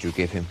treatment did you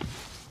give him?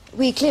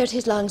 We cleared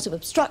his lungs of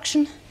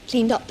obstruction,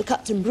 cleaned up the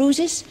cuts and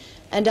bruises,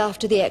 and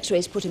after the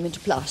x-rays put him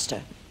into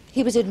plaster.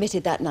 He was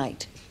admitted that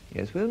night.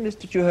 Yes, will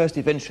Mr. Dewhurst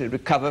eventually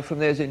recover from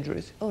those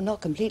injuries? Oh, not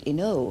completely,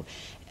 no.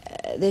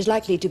 There's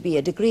likely to be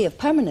a degree of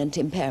permanent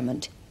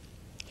impairment.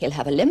 He'll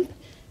have a limp,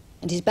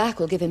 and his back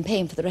will give him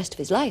pain for the rest of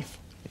his life.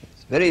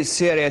 Yes. Very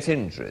serious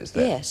injuries,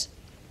 then. Yes.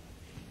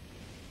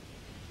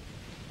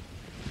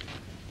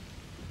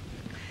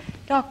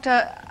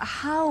 Doctor,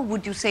 how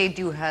would you say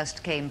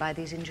Dewhurst came by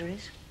these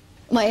injuries?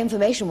 My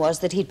information was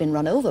that he'd been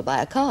run over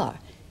by a car.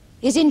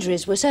 His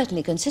injuries were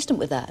certainly consistent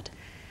with that.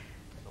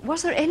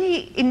 Was there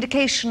any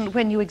indication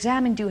when you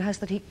examined Dewhurst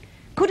that he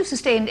could have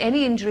sustained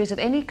any injuries of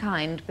any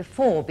kind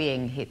before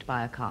being hit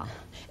by a car?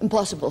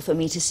 Impossible for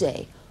me to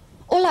say.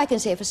 All I can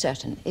say for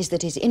certain is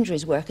that his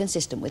injuries were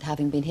consistent with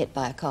having been hit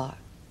by a car.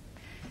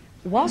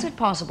 Was it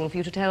possible for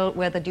you to tell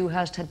whether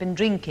Dewhurst had been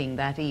drinking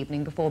that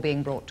evening before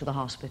being brought to the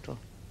hospital?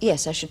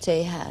 Yes, I should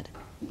say he had.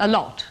 A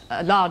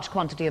large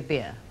quantity of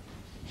beer?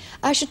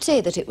 I should say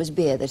that it was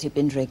beer that he'd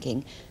been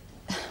drinking,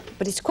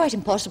 but it's quite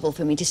impossible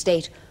for me to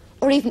state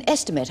or even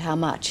estimate how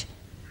much.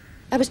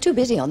 I was too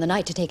busy on the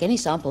night to take any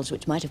samples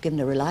which might have given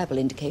a reliable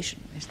indication.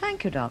 Yes,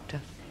 thank you,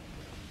 Doctor.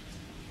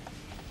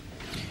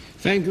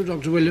 Thank you,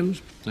 Dr.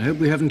 Williams. I hope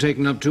we haven't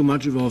taken up too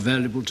much of your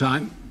valuable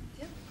time.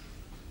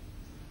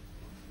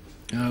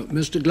 Now,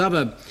 Mr.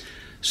 Glover,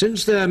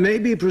 since there may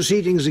be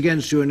proceedings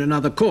against you in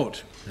another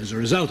court as a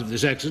result of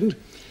this accident,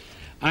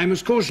 I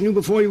must caution you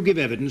before you give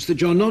evidence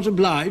that you're not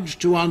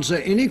obliged to answer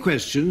any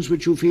questions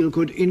which you feel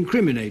could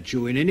incriminate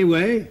you in any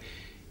way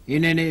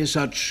in any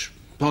such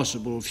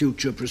possible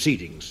future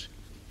proceedings.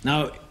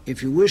 Now,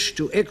 if you wish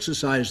to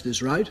exercise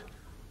this right,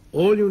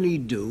 all you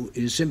need do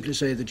is simply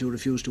say that you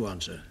refuse to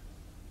answer.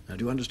 Now,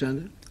 do you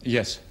understand that?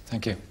 Yes,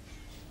 thank you.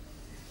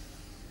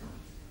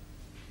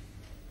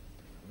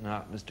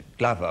 Now, Mr.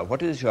 Glover,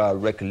 what is your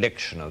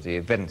recollection of the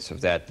events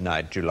of that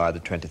night, July the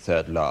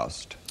 23rd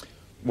last?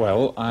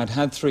 Well, I'd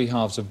had 3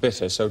 halves of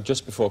bitter, so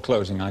just before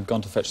closing I'd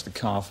gone to fetch the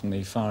car from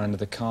the far end of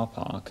the car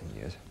park.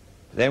 Yes.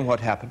 Then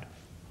what happened?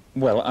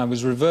 Well, I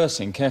was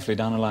reversing carefully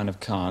down a line of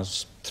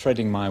cars,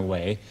 threading my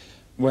way,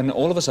 when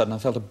all of a sudden I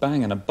felt a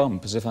bang and a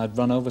bump as if I'd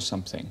run over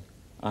something.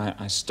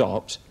 I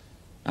stopped,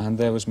 and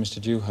there was Mr.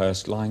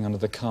 Dewhurst lying under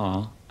the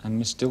car, and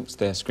Miss Dilts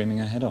there screaming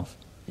her head off.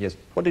 Yes.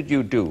 What did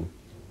you do?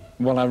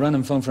 Well, I ran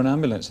and phoned for an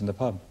ambulance in the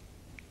pub.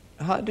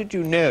 How did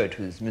you know it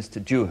was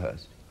Mr.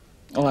 Dewhurst?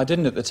 Oh, I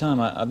didn't at the time.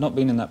 I'd not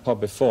been in that pub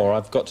before.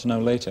 I've got to know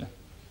later.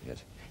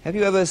 Yes. Have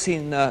you ever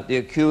seen the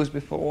accused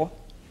before?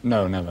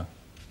 No, never.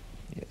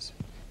 Yes.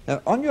 Now,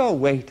 on your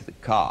way to the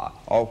car,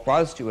 or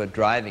whilst you were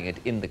driving it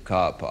in the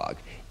car park,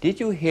 did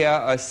you hear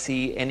or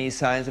see any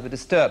signs of a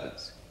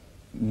disturbance?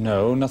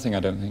 No, nothing,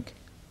 I don't think.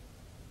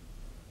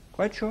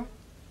 Quite sure?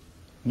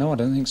 No, I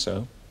don't think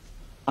so.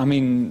 I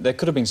mean, there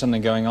could have been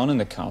something going on in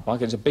the car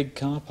park. It's a big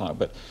car park,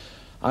 but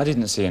I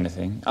didn't see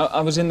anything.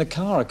 I was in the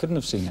car. I couldn't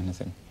have seen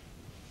anything.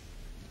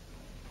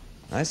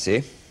 I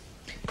see.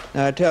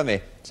 Now, tell me,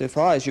 so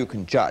far as you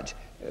can judge,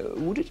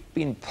 would it have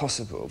been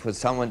possible for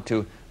someone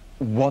to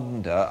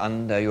wander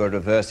under your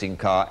reversing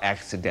car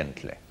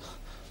accidentally?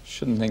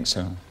 Shouldn't think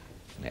so.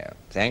 No.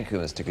 Thank you,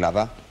 Mr.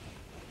 Glover.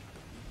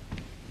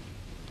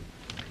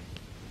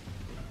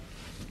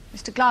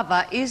 Mr.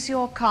 Glover, is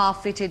your car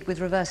fitted with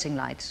reversing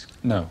lights?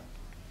 No.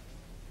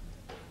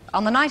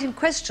 On the night in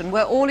question,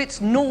 were all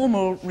its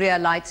normal rear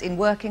lights in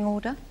working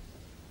order?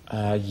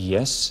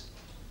 Yes,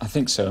 I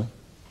think so.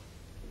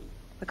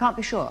 I can't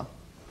be sure.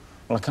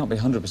 Well, I can't be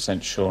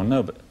 100% sure,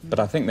 no, but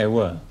I think they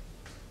were.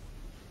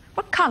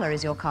 What colour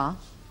is your car?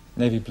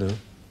 Navy blue.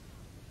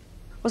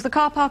 Was the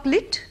car park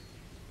lit?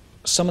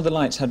 Some of the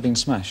lights had been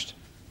smashed.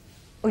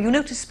 Oh, you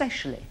noticed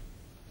specially?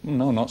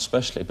 No, not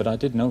specially, but I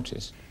did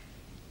notice.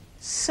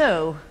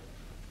 So,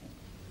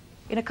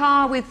 in a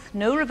car with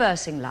no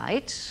reversing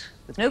lights,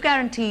 with no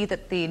guarantee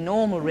that the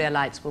normal rear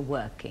lights were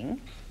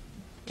working,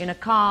 in a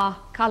car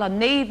colour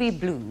navy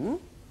blue,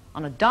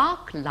 on a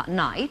dark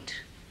night,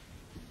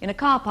 in a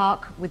car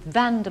park with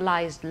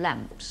vandalised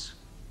lamps,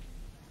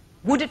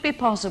 would it be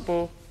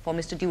possible for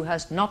Mr.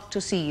 Dewhurst not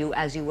to see you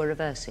as you were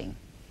reversing?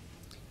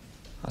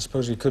 I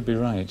suppose you could be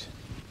right.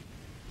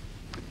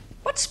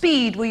 What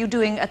speed were you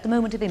doing at the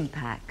moment of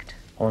impact?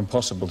 Or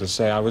impossible to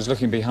say. I was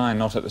looking behind,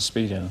 not at the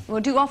speedo.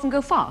 Well, do you often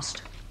go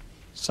fast?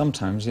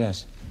 Sometimes,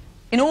 yes.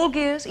 In all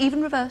gears,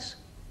 even reverse?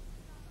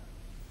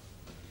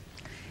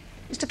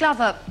 Mr.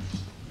 Glover,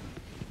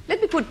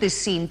 let me put this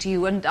scene to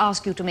you and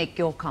ask you to make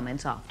your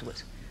comments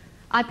afterwards.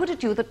 I put it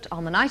to you that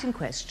on the night in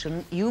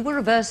question, you were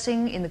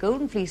reversing in the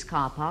Golden Fleece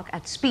car park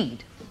at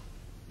speed.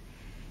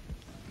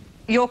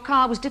 Your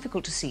car was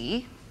difficult to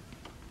see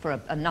for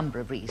a number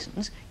of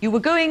reasons. You were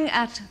going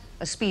at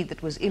a speed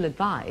that was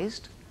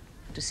ill-advised,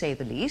 to say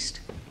the least,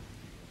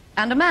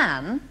 and a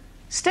man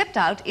stepped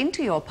out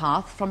into your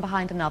path from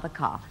behind another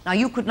car. Now,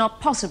 you could not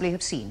possibly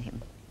have seen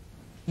him.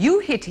 You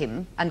hit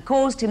him and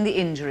caused him the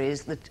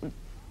injuries that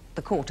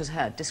the court has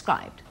heard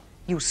described.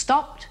 You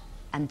stopped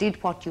and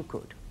did what you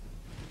could.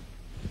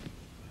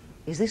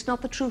 Is this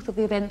not the truth of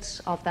the events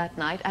of that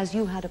night, as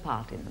you had a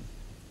part in them?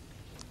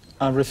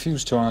 I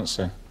refuse to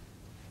answer.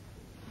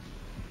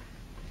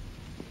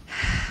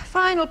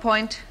 Final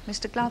point,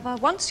 Mr. Glover.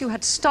 Once you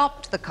had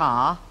stopped the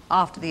car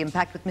after the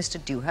impact with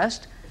Mr.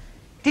 Dewhurst,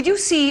 did you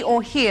see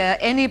or hear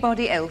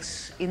anybody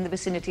else in the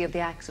vicinity of the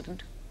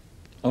accident?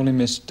 Only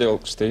Miss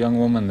Dilks, the young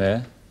woman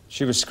there.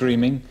 She was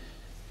screaming.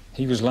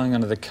 He was lying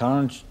under the car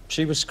and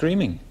she was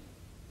screaming.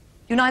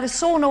 You neither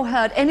saw nor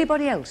heard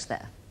anybody else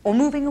there, or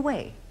moving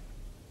away?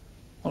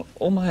 Well,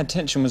 all my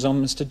attention was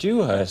on Mr.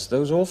 Dewhurst,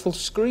 those awful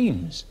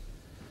screams.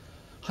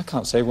 I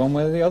can't say one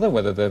way or the other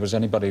whether there was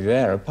anybody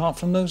there apart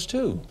from those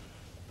two.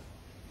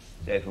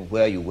 So from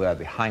where you were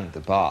behind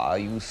the bar,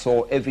 you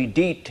saw every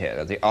detail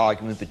of the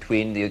argument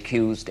between the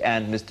accused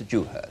and Mr.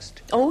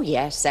 Dewhurst? Oh,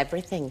 yes,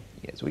 everything.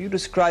 Yes. Will you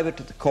describe it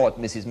to the court,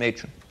 Mrs.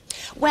 Machin?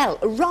 Well,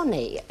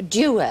 Ronnie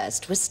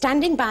Dewhurst was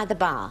standing by the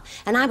bar,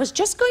 and I was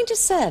just going to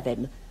serve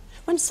him,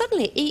 when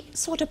suddenly he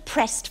sort of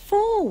pressed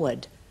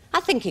forward.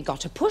 I think he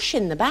got a push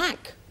in the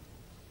back.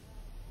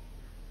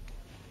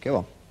 Go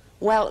on.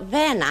 Well,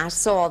 then I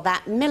saw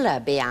that Miller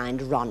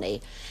behind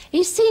Ronnie.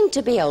 He seemed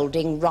to be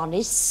holding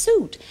Ronnie's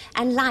suit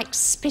and like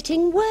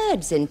spitting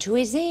words into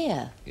his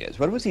ear. Yes,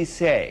 what was he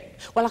saying?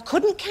 Well, I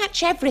couldn't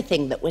catch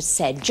everything that was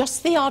said,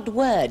 just the odd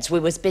words we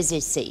was busy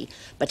see.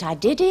 But I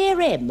did hear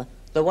him,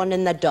 the one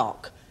in the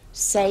dock,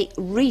 say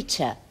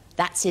Rita,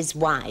 that's his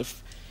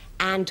wife,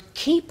 and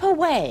keep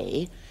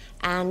away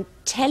and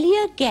tell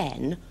you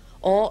again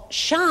or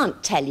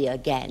shan't tell you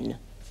again.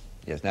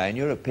 Yes, now, in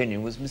your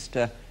opinion, was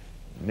Mr.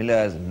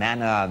 Miller's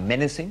manner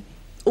menacing?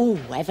 Oh,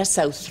 ever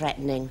so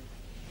threatening.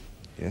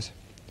 Yes.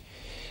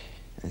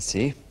 I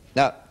see.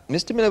 Now,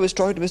 Mr. Miller was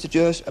talking to Mr.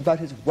 Dewhurst about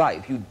his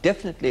wife. You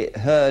definitely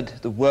heard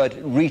the word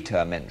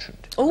Rita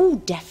mentioned. Oh,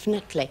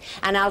 definitely.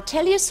 And I'll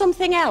tell you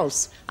something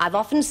else. I've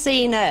often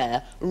seen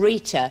her,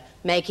 Rita,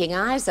 making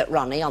eyes at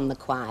Ronnie on the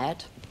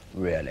quiet.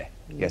 Really?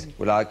 Yes.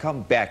 Well, I'll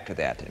come back to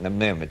that in a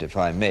moment, if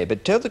I may.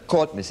 But tell the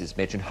court, Mrs.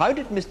 Machin, how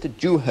did Mr.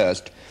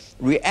 Dewhurst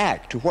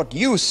react to what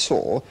you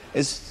saw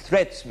as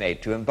threats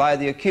made to him by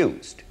the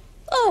accused?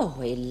 Oh,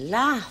 he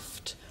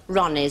laughed.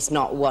 Ronnie's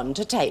not one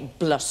to take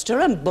bluster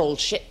and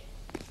bullshit.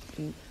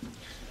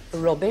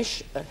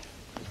 Rubbish.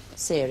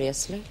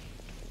 Seriously.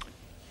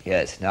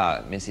 Yes.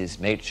 Now, Mrs.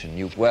 Machin,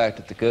 you've worked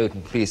at the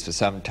Golden Fleece for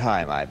some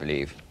time, I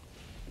believe.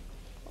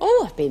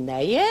 Oh, I've been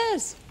there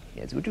years.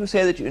 Yes. Would you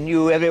say that you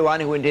knew everyone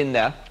who went in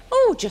there?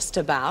 Oh, just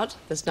about.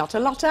 There's not a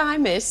lot I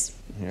miss.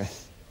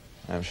 Yes,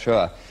 I'm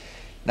sure.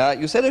 Now,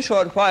 you said a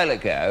short while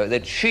ago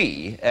that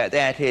she,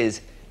 that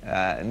is,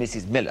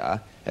 Mrs.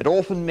 Miller, had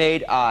often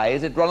made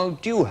eyes at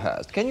Ronald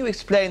Dewhurst. Can you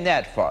explain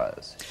that for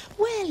us?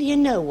 Well, you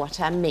know what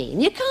I mean.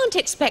 You can't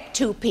expect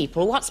two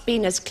people what's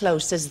been as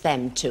close as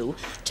them two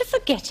to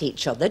forget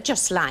each other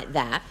just like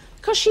that,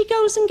 because she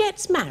goes and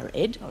gets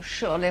married. Oh,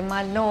 surely,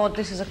 my lord,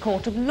 this is a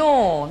court of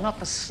law, not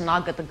the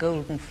snug at the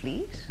Golden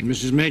Fleece.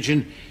 Mrs.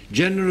 Machin,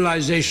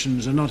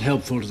 generalizations are not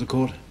helpful to the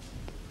court.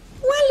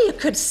 Well, you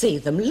could see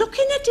them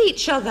looking at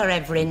each other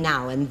every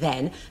now and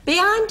then,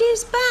 behind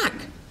his back.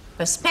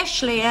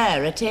 Especially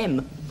her at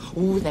him.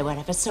 Oh, they were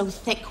ever so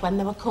thick when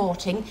they were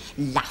courting,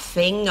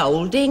 laughing,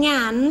 holding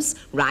hands,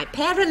 right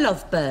pair of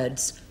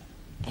lovebirds.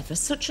 Ever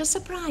such a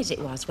surprise it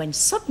was when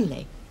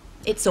suddenly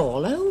it's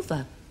all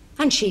over,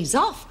 and she's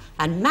off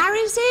and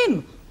marries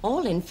him,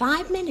 all in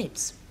 5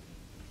 minutes.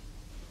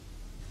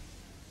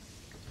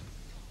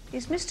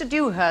 Is Mr.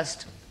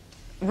 Dewhurst,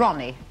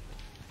 Ronnie,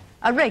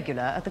 a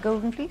regular at the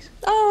Golden Fleece?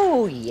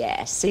 Oh,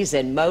 yes, he's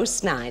in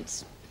most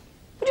nights.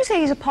 Would you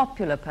say he's a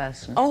popular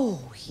person? Oh,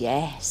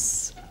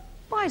 yes.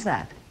 Why is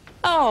that?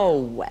 Oh,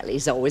 well,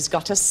 he's always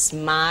got a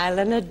smile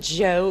and a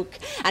joke,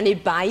 and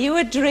he'd buy you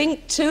a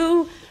drink,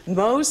 too,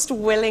 most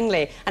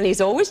willingly, and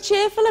he's always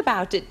cheerful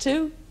about it,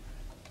 too.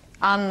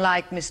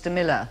 Unlike Mr.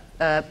 Miller,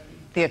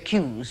 the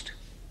accused.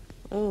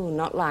 Oh,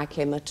 not like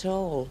him at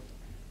all.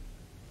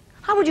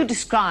 How would you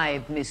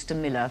describe Mr.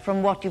 Miller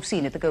from what you've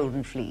seen at the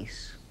Golden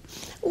Fleece?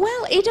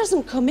 Well, he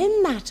doesn't come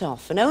in that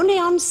often, only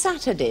on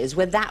Saturdays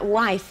with that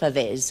wife of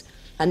his.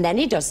 And then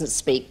he doesn't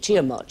speak to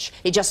you much.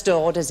 He just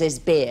orders his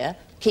beer,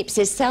 keeps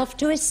himself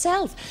to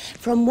himself.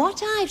 From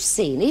what I've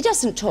seen, he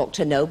doesn't talk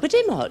to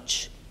nobody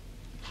much.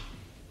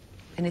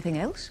 Anything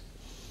else?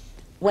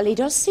 Well, he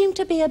does seem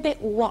to be a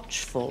bit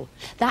watchful.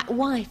 That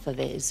wife of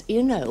his,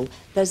 you know,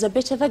 there's a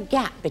bit of a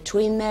gap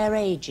between their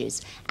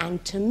ages.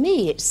 And to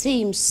me, it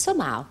seems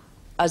somehow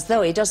as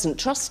though he doesn't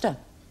trust her.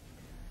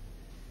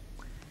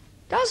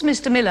 Does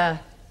Mr. Miller,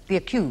 the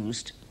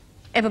accused,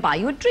 ever buy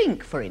you a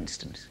drink, for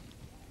instance?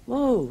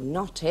 Oh,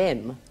 not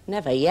him.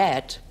 Never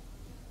yet.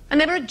 And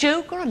never a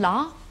joke or a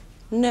laugh?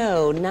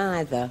 No,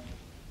 neither.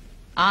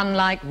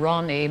 Unlike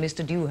Ronnie,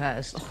 Mr.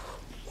 Dewhurst. Oh,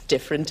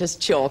 different as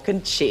chalk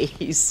and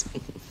cheese.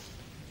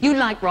 You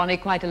like Ronnie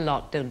quite a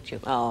lot, don't you?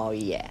 Oh,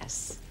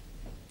 yes.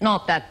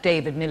 Not that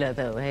David Miller,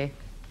 though, eh?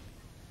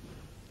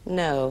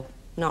 No,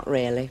 not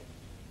really.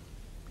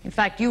 In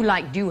fact, you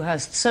like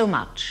Dewhurst so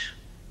much,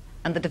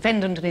 and the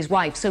defendant and his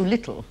wife so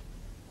little,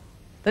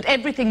 that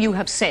everything you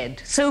have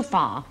said so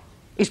far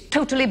is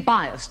totally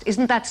biased.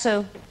 Isn't that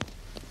so?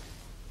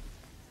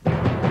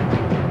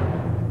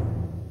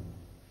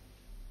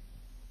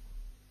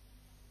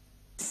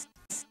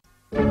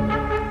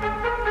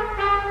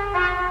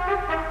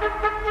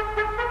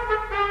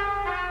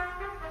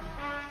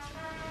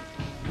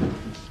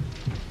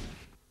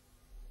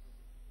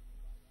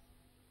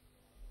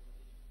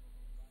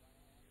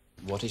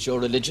 What is your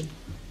religion?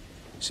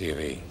 C of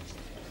E.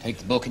 Take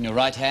the book in your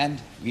right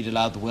hand, read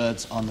aloud the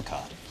words on the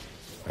card.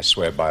 I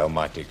swear by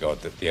Almighty God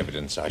that the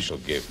evidence I shall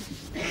give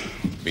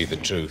be the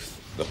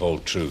truth, the whole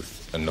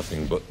truth, and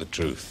nothing but the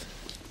truth.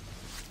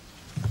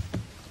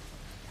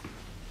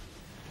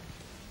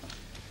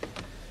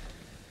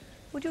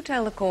 Would you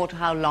tell the court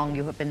how long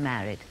you have been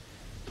married?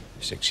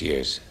 6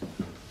 years.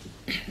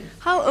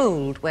 How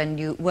old were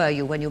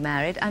you when you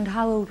married, and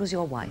how old was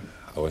your wife?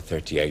 I was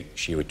 38,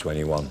 she was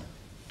 21.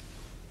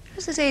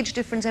 Has this age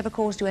difference ever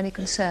caused you any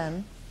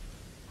concern?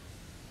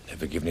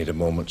 Never given it a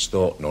moment's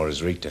thought, nor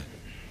has Rita.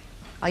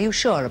 Are you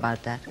sure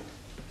about that?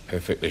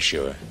 Perfectly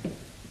sure.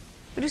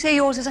 Would you say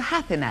yours is a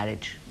happy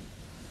marriage?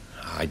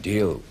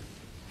 Ideal.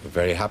 We're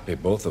very happy,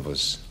 both of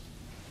us.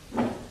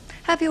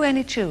 Have you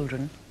any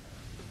children?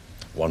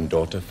 One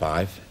daughter,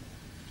 5.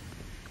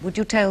 Would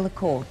you tell the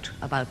court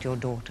about your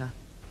daughter?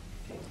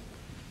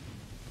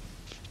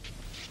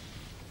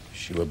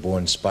 She was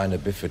born spina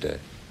bifida.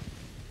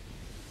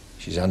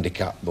 She's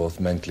handicapped both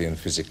mentally and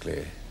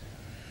physically.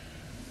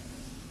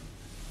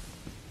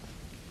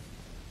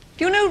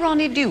 Do you know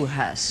Ronnie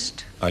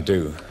Dewhurst? I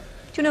do. Do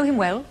you know him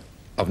well?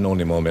 I've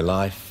known him all my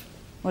life.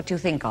 What do you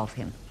think of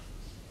him?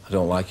 I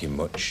don't like him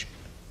much.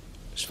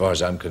 As far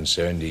as I'm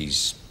concerned,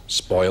 he's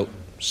spoilt,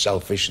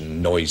 selfish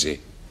and noisy.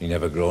 He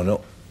never grown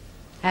up.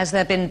 Has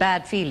there been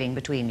bad feeling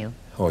between you?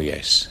 Oh,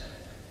 yes.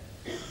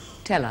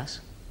 Tell us.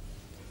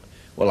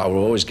 Well, I were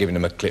always giving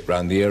him a clip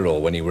round the ear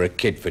hole when he were a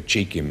kid for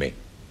cheeking me.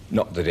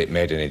 Not that it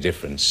made any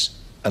difference.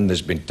 And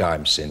there's been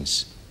times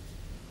since.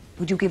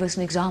 Would you give us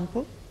an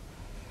example?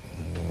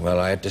 Well,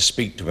 I had to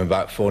speak to him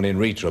about phoning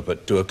Rita up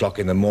at 2 o'clock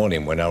in the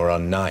morning when I were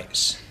on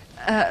nights.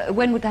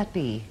 When would that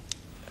be?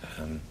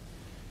 A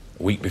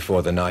week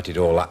before the night it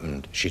all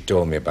happened, she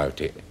told me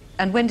about it.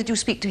 And when did you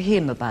speak to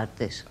him about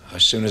this?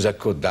 As soon as I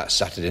could that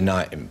Saturday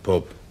night in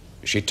pub.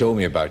 She told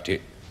me about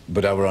it,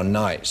 but I were on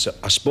night, so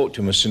I spoke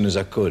to him as soon as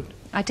I could.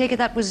 I take it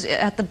that was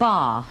at the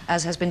bar,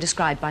 as has been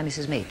described by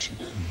Mrs. Machin.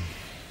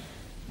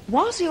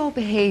 Was your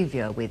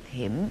behaviour with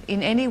him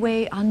in any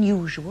way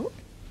unusual?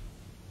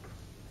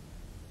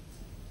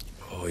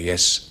 Oh,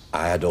 yes,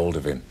 I had hold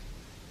of him.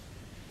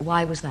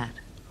 Why was that?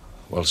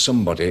 Well,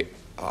 somebody,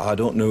 I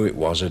don't know who it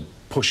was, had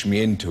pushed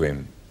me into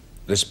him.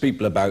 There's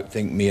people about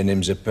think me and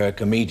him's a pair of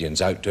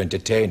comedians out to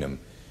entertain them.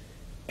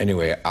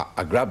 Anyway,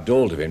 I grabbed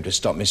hold of him to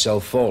stop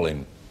myself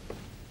falling.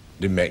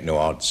 Didn't make no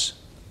odds.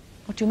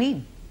 What do you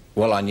mean?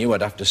 Well, I knew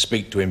I'd have to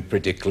speak to him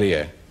pretty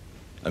clear.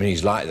 I mean,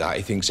 he's like that.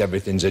 He thinks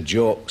everything's a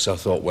joke. So I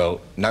thought,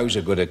 well, now's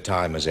as good a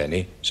time as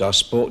any. So I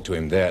spoke to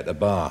him there at the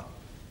bar.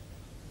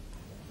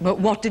 But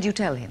what did you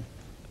tell him?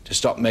 To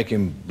stop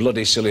making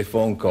bloody silly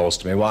phone calls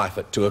to my wife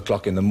at 2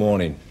 o'clock in the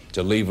morning.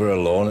 To leave her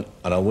alone,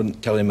 and I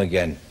wouldn't tell him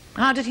again.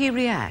 How did he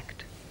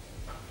react?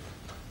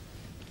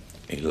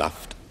 He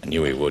laughed. I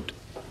knew he would.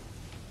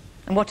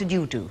 And what did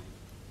you do?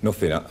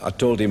 Nothing. I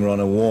told him on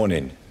a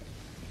warning.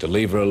 To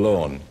leave her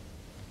alone.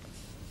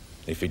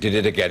 If he did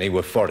it again, he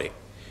were for it.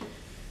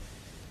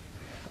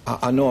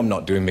 I know I'm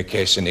not doing my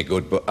case any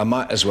good, but I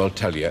might as well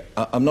tell you,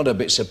 I'm not a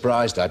bit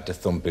surprised I had to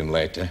thump him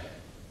later.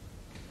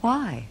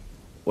 Why?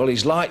 Well,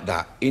 he's like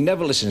that. He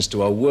never listens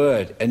to a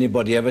word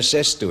anybody ever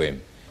says to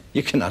him.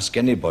 You can ask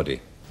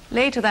anybody.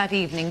 Later that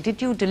evening,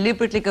 did you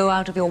deliberately go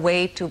out of your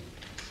way to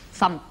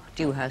thump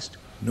Dewhurst?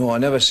 No, I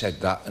never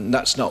said that, and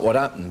that's not what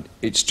happened.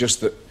 It's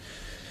just that,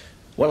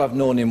 well, I've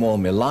known him all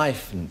my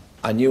life, and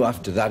I knew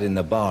after that in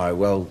the bar,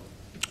 well,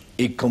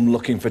 he'd come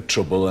looking for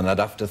trouble and I'd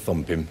have to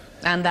thump him.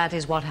 And that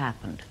is what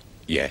happened?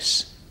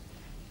 Yes.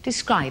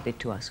 Describe it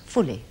to us,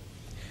 fully.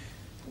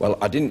 Well,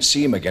 I didn't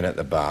see him again at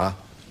the bar.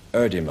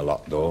 Heard him a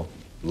lot, though,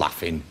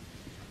 laughing.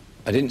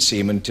 I didn't see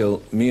him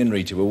until me and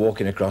Rita were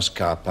walking across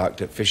car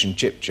parked at Fish and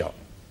Chip Shop.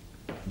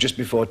 Just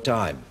before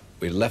time.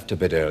 We left a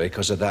bit early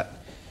because of that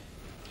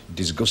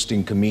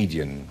disgusting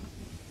comedian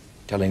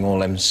telling all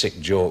them sick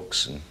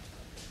jokes, and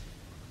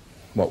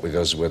what with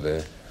us were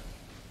the...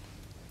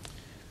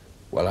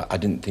 Well, I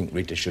didn't think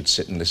Rita should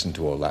sit and listen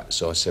to all that,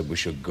 so I said we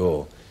should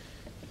go.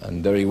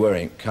 And there he were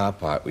in car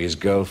park with his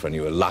girlfriend. He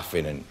were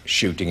laughing and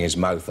shooting his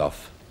mouth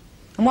off.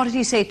 And what did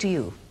he say to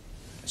you?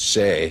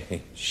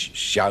 Say,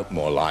 shout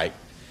more like.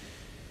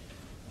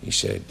 He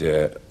said,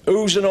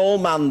 who's an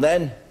old man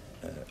then?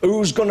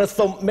 Who's gonna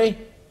thump me?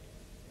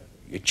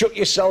 You chucked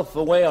yourself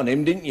away on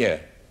him, didn't you?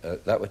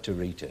 That were to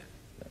Rita.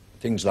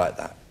 Things like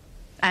that.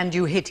 And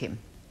you hit him?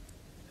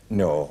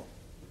 No.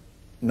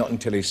 Not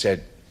until he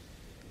said,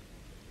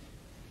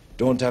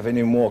 don't have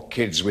any more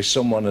kids with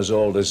someone as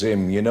old as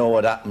him. You know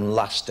what happened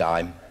last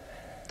time?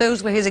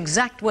 Those were his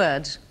exact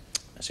words.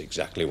 That's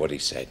exactly what he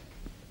said.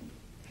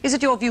 Is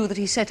it your view that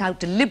he set out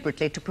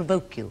deliberately to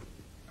provoke you?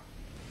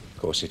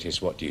 Of course it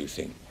is. What do you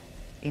think?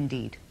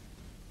 Indeed.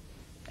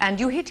 And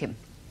you hit him?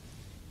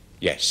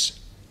 Yes.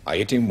 I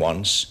hit him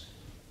once.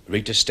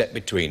 Rita stepped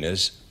between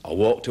us. I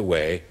walked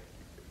away,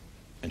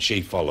 and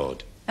she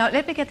followed. Now,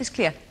 let me get this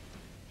clear.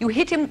 You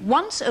hit him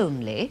once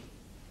only,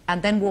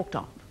 and then walked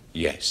on?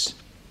 Yes.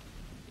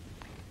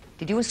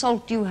 Did you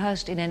assault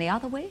Dewhurst in any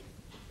other way?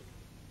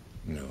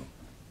 No.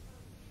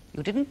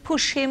 You didn't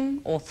push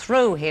him or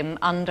throw him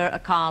under a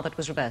car that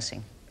was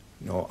reversing?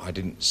 No, I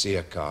didn't see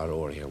a car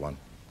or hear one.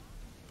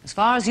 As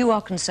far as you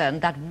are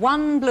concerned, that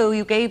one blow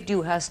you gave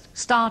Dewhurst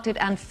started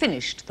and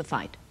finished the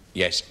fight?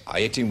 Yes,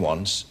 I hit him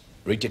once.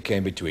 Rita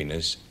came between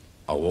us.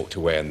 I walked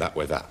away, and that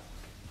were that.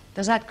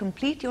 Does that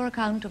complete your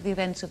account of the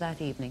events of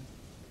that evening?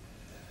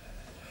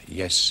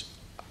 Yes,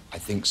 I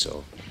think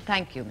so.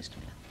 Thank you, Mr.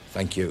 Miller.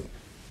 Thank you.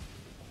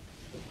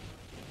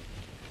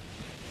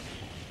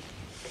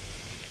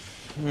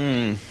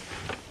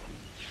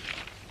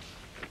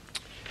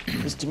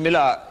 Mr.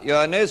 Miller,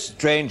 you're no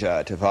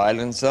stranger to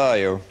violence, are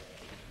you?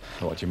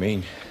 What do you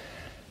mean?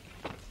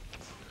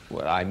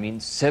 Well, I mean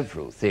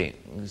several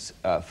things.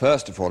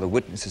 First of all, the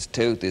witness has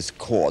told this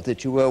court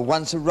that you were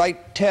once a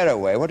right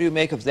tearaway. What do you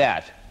make of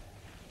that?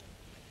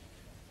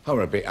 I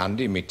were a bit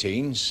handy in my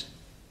teens.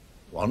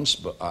 Once,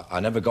 but I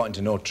never got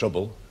into no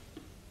trouble.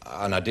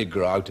 And I did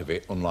grow out of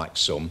it, unlike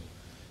some.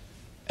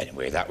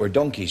 Anyway, that were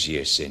donkey's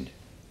years sin.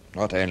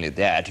 Not only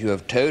that, you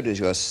have told us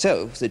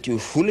yourself that you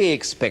fully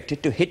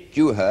expected to hit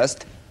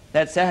Dewhurst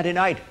that Saturday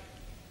night.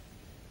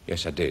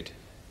 Yes, I did.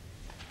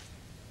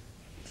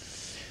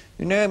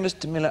 You know,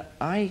 Mr. Miller,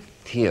 I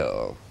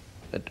feel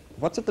that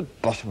what's at the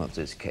bottom of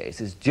this case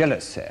is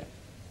jealousy.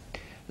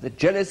 The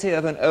jealousy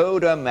of an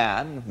older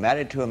man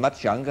married to a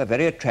much younger,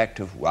 very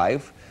attractive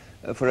wife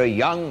for a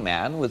young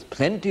man with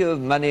plenty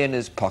of money in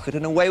his pocket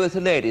and away with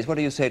the ladies. What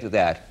do you say to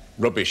that?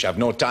 Rubbish. I've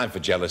no time for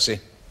jealousy.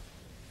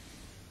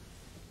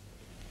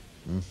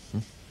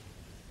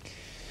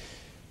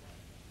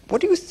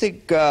 What do you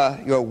think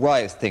your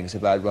wife thinks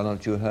about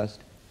Ronald Dewhurst?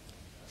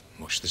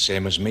 Much the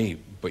same as me,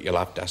 but you'll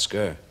have to ask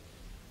her.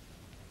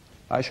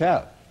 I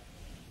shall.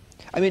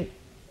 I mean,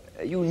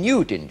 you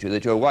knew, didn't you,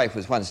 that your wife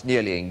was once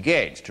nearly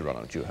engaged to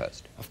Ronald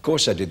Dewhurst? Of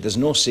course I did. There's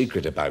no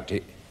secret about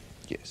it.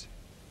 Yes.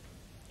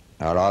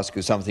 I'll ask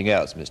you something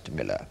else, Mr.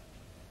 Miller.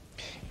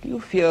 Do you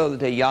feel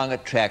that a young,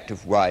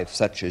 attractive wife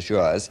such as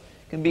yours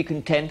can be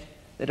content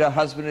that her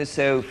husband is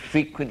so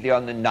frequently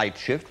on the night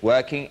shift,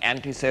 working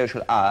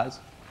antisocial hours?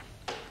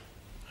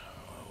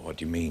 What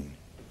do you mean?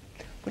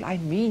 Well, I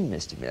mean,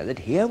 Mr. Miller, that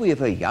here we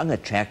have a young,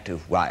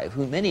 attractive wife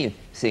who many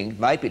think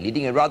might be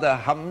leading a rather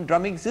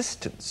humdrum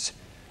existence.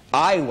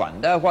 I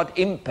wonder what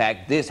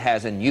impact this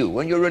has on you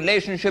and your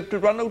relationship to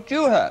Ronald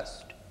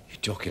Dewhurst. You're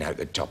talking out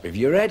the top of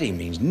your head. He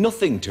means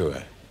nothing to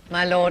her.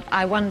 My lord,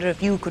 I wonder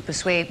if you could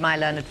persuade my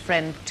learned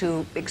friend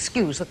to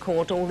excuse the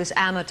court all this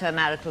amateur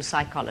marital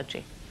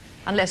psychology.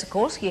 Unless, of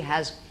course, he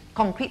has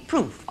concrete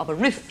proof of a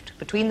rift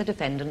between the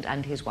defendant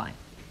and his wife.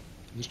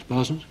 Mr.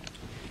 Parsons?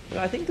 Well,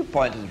 I think the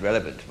point is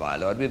relevant, my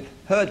lord. We've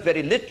heard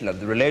very little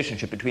of the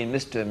relationship between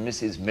Mr. and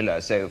Mrs.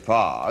 Miller so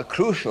far,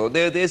 crucial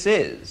though this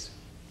is.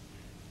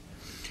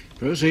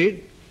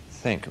 Proceed.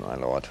 Thank you, my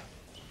lord.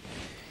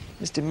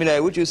 Mr.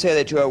 Miller, would you say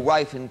that your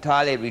wife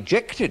entirely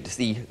rejected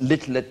the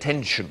little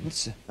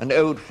attentions an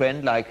old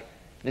friend like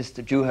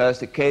Mr.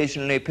 Dewhurst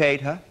occasionally paid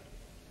her?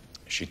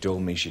 She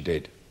told me she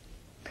did.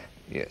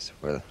 Yes,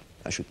 well,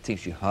 I should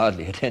think she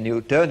hardly had any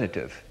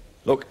alternative.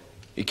 Look,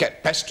 he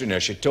kept pestering her.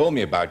 She told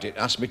me about it,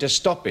 asked me to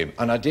stop him,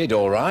 and I did,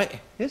 all right.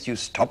 Yes, you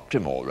stopped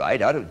him all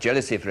right. Out of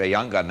jealousy for a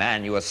younger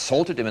man, you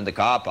assaulted him in the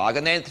car park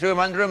and then threw him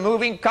under a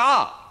moving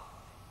car.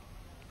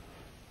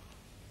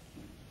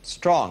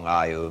 Strong,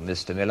 are you,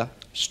 Mr. Miller?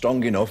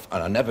 Strong enough,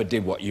 and I never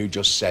did what you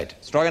just said.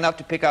 Strong enough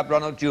to pick up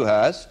Ronald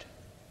Dewhurst?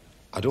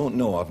 I don't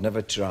know. I've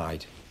never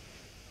tried.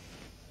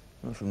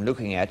 Well, from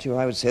looking at you,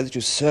 I would say that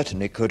you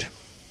certainly could.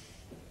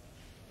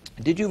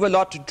 Did you have a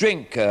lot to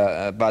drink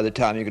by the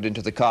time you got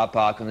into the car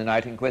park on the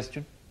night in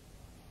question?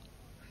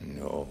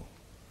 No.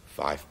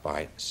 5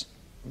 pints.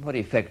 What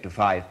effect do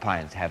 5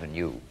 pints have on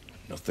you?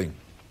 Nothing.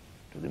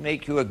 Do they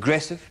make you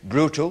aggressive,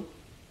 brutal?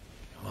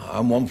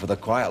 I'm one for the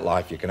quiet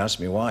life. You can ask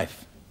me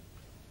wife.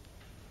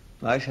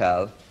 I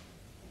shall.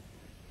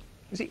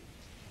 You see,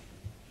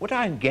 what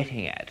I'm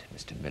getting at,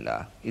 Mr.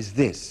 Miller, is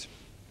this.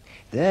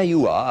 There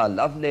you are, a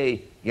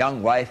lovely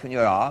young wife in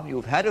your arm.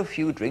 You've had a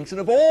few drinks, and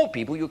of all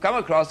people, you come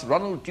across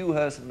Ronald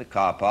Dewhurst in the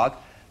car park,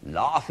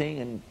 laughing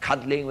and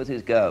cuddling with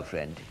his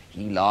girlfriend.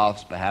 He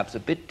laughs perhaps a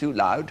bit too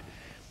loud,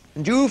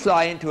 and you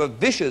fly into a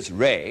vicious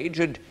rage,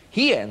 and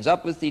he ends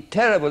up with the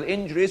terrible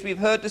injuries we've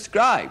heard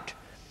described.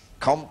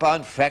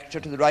 Compound fracture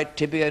to the right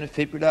tibia and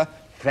fibula,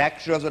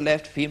 fracture of the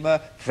left femur,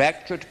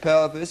 fractured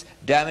pelvis,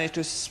 damage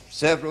to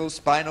several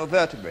spinal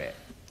vertebrae,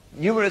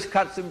 numerous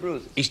cuts and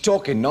bruises. He's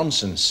talking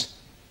nonsense.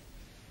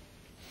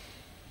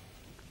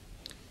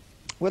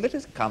 Well, let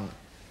us come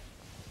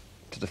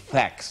to the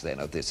facts, then,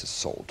 of this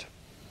assault.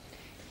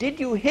 Did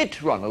you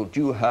hit Ronald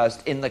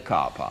Dewhurst in the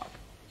car park?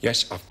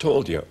 Yes, I've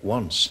told you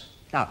once.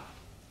 Now,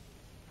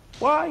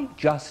 why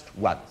just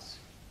once?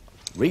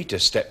 Rita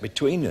stepped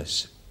between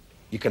us.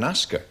 You can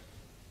ask her.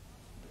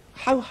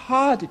 How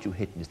hard did you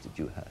hit Mr.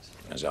 Dewhurst?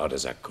 As hard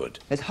as I could.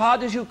 As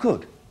hard as you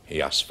could?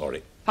 He asked for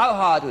it. How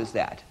hard was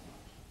that?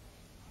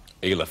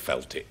 He'll have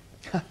felt it.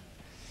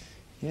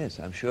 Yes,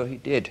 I'm sure he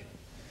did.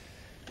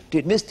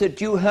 Did Mr.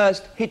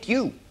 Dewhurst hit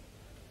you?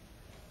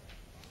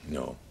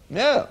 No.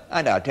 No,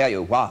 and I'll tell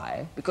you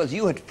why. Because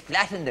you had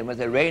flattened him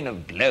with a rain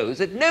of blows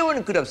that no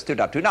one could have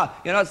stood up to. Now,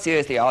 you're not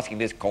seriously asking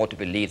this court to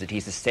believe that he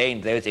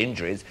sustained those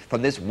injuries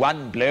from this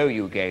one blow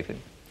you gave him?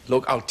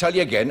 Look, I'll tell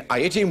you again, I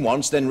hit him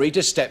once, then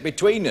Rita stepped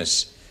between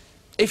us.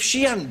 If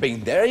she hadn't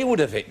been there, he would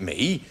have hit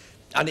me.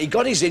 And he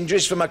got his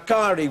injuries from a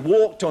car he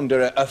walked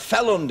under,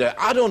 fell under.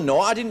 I don't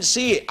know, I didn't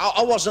see it.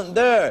 I wasn't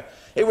there.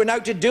 It went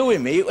out to do with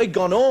me, he'd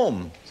gone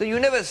home. So you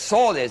never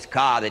saw this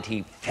car that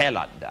he fell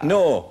under?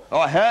 No.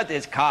 Or heard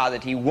this car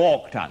that he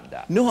walked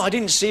under? No, I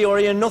didn't see or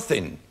hear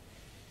nothing.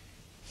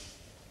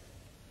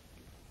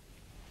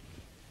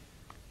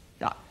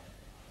 Now,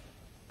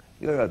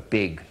 you're a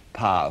big,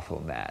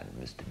 powerful man,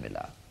 Mr.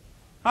 Miller.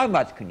 How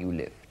much can you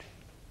lift?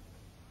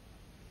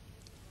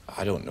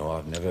 I don't know,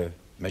 I've never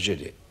measured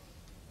it.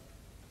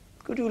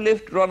 Could you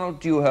lift Ronald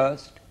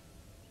Dewhurst?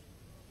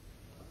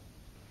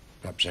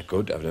 Perhaps I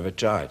could, I've never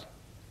tried.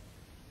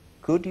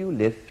 Could you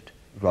lift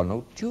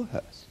Ronald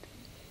Dewhurst?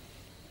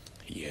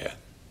 Yeah.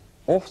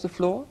 Off the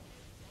floor?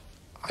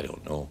 I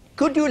don't know.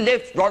 Could you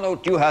lift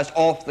Ronald Dewhurst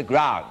off the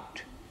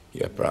ground?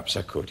 Yeah, perhaps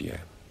I could, yeah.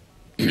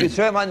 Did you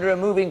throw him under a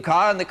moving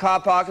car in the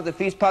car park of the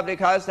Feast Public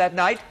House that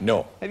night?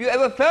 No. Have you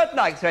ever felt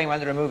like throwing him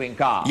under a moving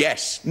car?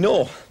 Yes.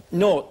 No.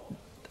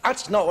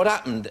 That's not what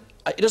happened.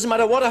 It doesn't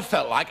matter what I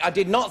felt like. I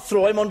did not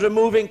throw him under a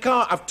moving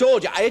car. I've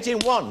told you, I hit him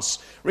once.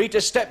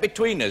 Rita stepped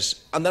between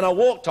us, and then I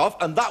walked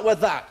off, and that was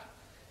that.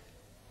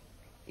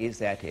 Is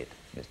that it,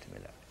 Mr.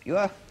 Miller? You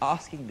are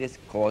asking this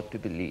court to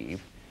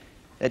believe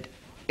that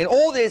in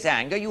all this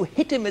anger you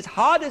hit him as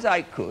hard as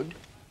I could,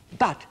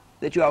 but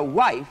that your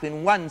wife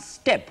in one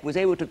step was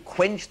able to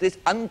quench this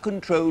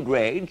uncontrolled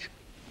rage?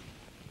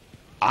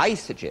 I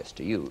suggest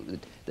to you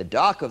that the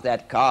dark of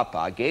that car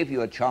park gave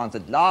you a chance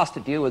at last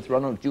to deal with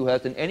Ronald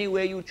Dewhurst in any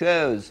way you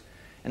chose,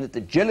 and that the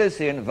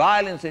jealousy and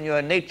violence in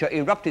your nature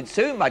erupted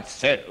so much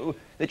so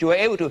that you were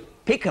able to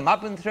pick him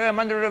up and throw him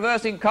under a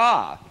reversing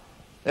car,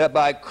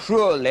 thereby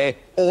cruelly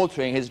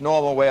altering his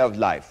normal way of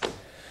life.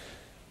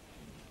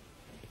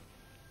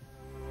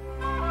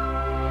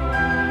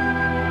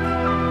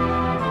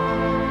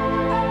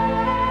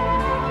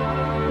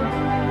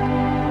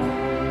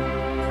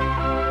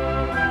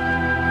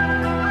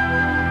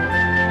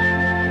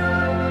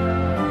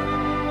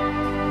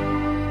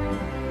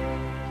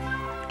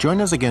 Join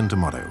us again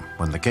tomorrow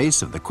when the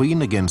case of the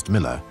Queen against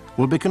Miller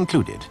will be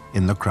concluded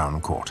in the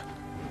Crown Court.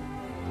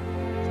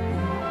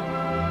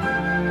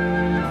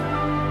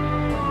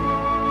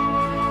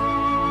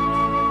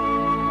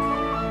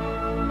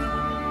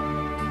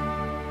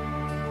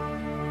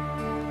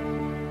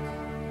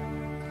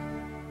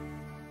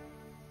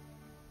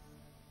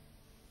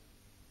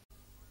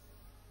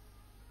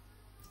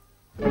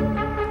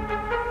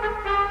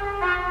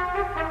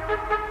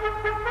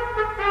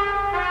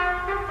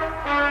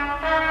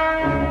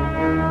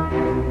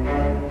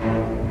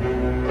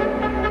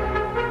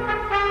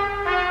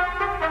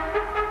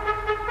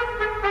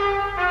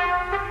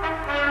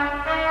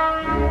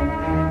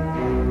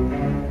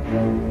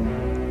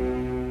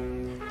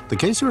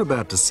 The case you're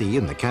about to see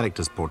and the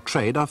characters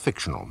portrayed are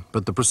fictional,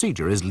 but the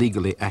procedure is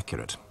legally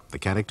accurate. The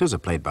characters are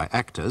played by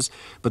actors,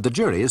 but the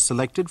jury is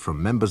selected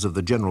from members of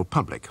the general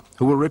public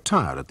who will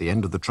retire at the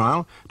end of the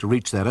trial to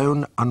reach their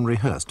own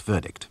unrehearsed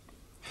verdict.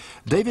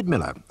 David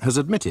Miller has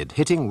admitted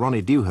hitting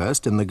Ronnie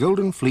Dewhurst in the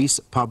Golden Fleece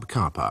pub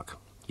car park.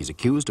 He's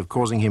accused of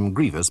causing him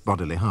grievous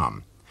bodily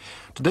harm.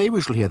 Today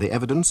we shall hear the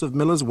evidence of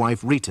Miller's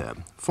wife Rita,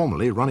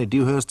 formerly Ronnie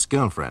Dewhurst's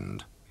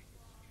girlfriend.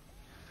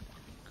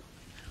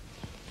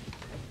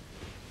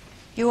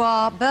 You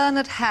are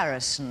Bernard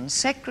Harrison,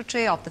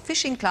 secretary of the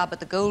fishing club at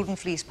the Golden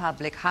Fleece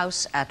Public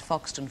House at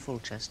Foxton,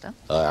 Fulchester.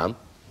 I am. Do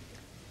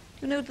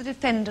you know the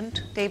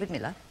defendant, David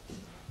Miller?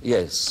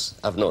 Yes,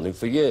 I've known him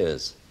for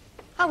years.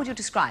 How would you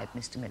describe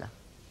Mr. Miller?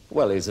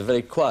 Well, he's a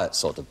very quiet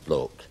sort of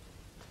bloke.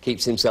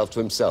 Keeps himself to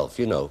himself,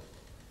 you know.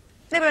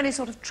 Never any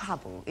sort of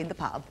trouble in the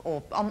pub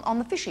or on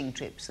the fishing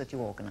trips that you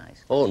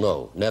organise? Oh,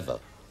 no, never.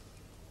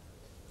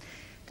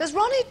 Does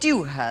Ronnie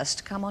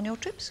Dewhurst come on your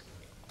trips?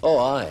 Oh,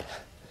 aye.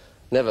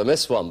 Never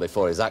missed one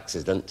before his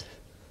accident.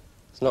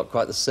 It's not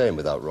quite the same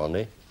without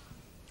Ronnie.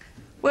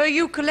 Were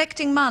you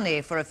collecting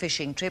money for a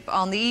fishing trip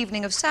on the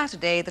evening of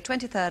Saturday, the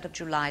 23rd of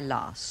July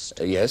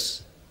last?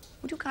 Yes.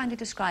 Would you kindly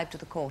describe to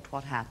the court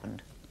what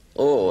happened?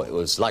 Oh, it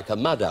was like a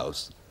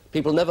madhouse.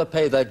 People never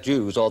pay their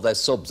dues or their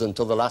subs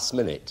until the last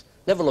minute.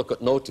 Never look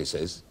at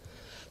notices.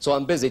 So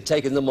I'm busy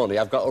taking the money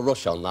I've got a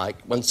rush on,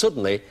 like, when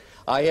suddenly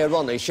I hear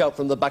Ronnie shout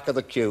from the back of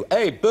the queue,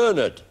 "Hey,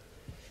 Bernard,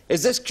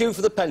 is this queue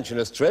for the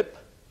pensioners' trip?"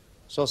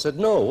 So I said,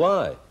 "No,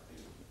 why?"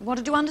 What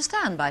did you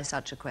understand by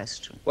such a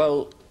question?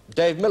 Well,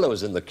 Dave Miller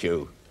was in the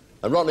queue,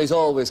 and Ronnie's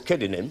always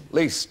kidding him. At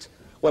least,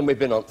 when we've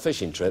been on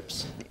fishing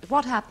trips.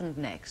 What happened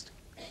next?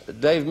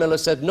 Dave Miller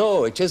said,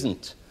 no, it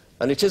isn't.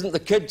 And it isn't the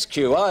kids'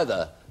 queue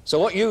either. So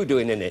what are you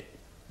doing in it?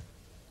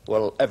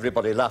 Well,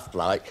 everybody laughed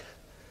like.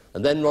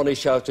 And then Ronnie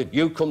shouted,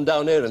 you come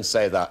down here and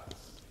say that.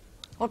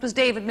 What was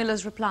David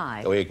Miller's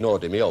reply? Oh, he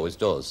ignored him, he always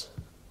does.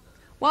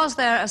 Was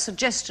there a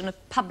suggestion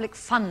of public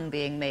fun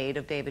being made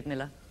of David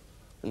Miller?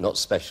 Not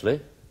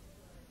specially.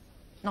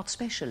 Not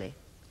specially?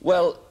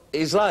 Well,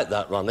 he's like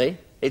that, Ronnie.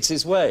 It's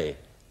his way.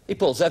 He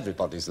pulls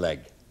everybody's leg.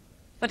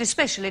 But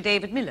especially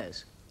David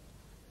Miller's?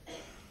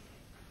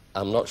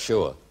 I'm not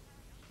sure.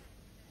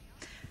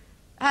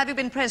 Have you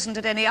been present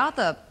at any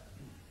other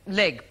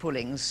leg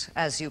pullings,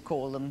 as you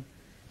call them,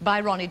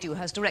 by Ronnie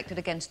Dewhurst directed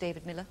against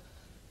David Miller?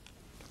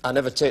 I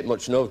never take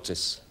much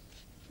notice.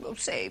 Well,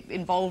 say,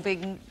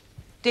 involving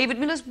David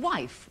Miller's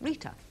wife,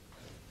 Rita.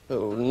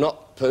 Oh,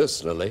 not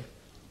personally.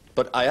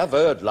 But I have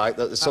heard, like,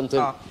 that there's something...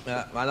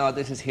 My lord,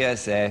 this is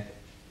hearsay.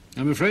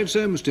 I'm afraid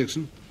so, Miss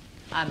Dixon.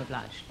 I'm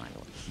obliged, my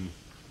lord.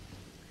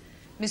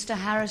 Mr.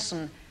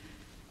 Harrison,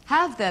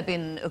 have there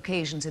been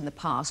occasions in the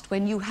past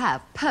when you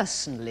have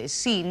personally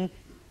seen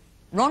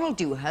Ronald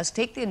Dewhurst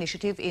take the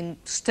initiative in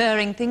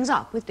stirring things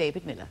up with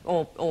David Miller,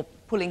 or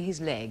pulling his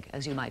leg,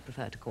 as you might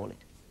prefer to call it?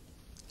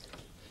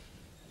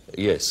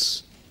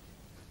 Yes.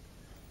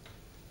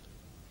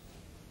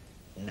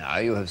 Now,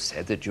 you have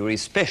said that you were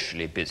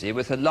especially busy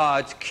with a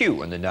large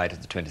queue on the night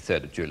of the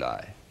 23rd of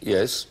July.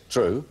 Yes,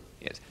 true.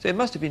 Yes, so it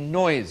must have been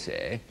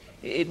noisy.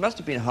 It must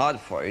have been hard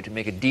for you to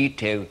make a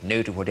detailed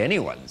note of what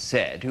anyone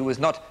said who was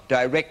not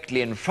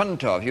directly in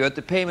front of you at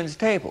the payments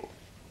table.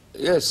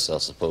 Yes, I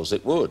suppose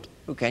it would.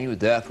 Well, can you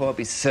therefore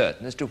be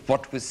certain as to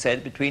what was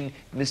said between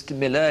Mr.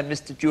 Miller and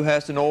Mr.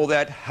 Dewhurst and all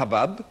that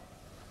hubbub?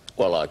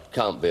 Well, I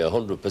can't be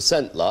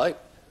 100% like,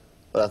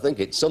 but I think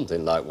it's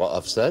something like what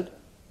I've said.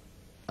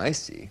 I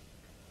see.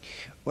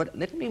 Well,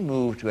 let me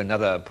move to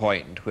another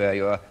point where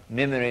your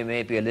memory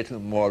may be a little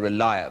more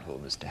reliable,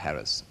 Mr.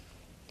 Harrison.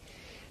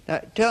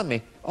 Now, tell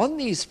me, on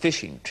these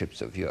fishing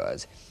trips of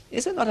yours,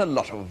 is there not a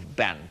lot of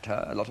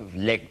banter, a lot of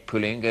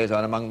leg-pulling goes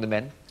on among the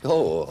men?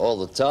 Oh,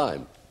 all the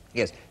time.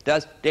 Yes.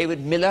 Does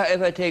David Miller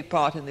ever take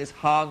part in this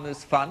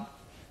harmless fun?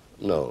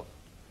 No.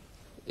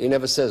 He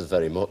never says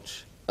very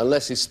much,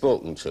 unless he's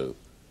spoken to.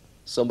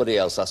 Somebody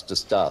else has to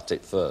start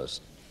it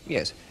first.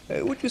 Yes.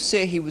 Would you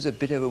say he was a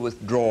bit of a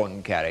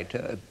withdrawn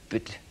character, a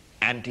bit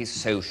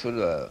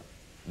antisocial, a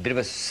bit of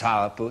a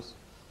sourpuss?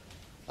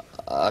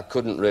 I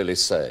couldn't really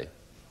say.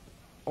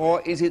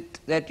 Or is it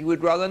that you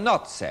would rather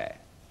not say?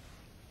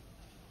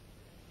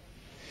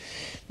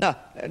 Now,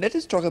 let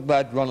us talk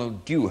about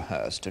Ronald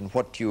Dewhurst and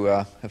what you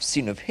have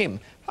seen of him.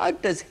 How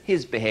does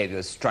his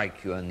behaviour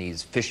strike you on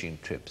these fishing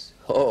trips?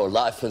 Oh,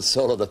 life and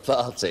soul of the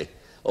party.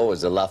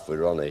 Always a laugh with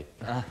Ronnie.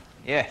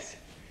 Yes.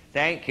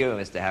 Thank you,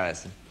 Mr.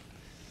 Harrison.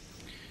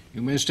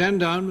 You may stand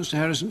down, Mr.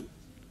 Harrison.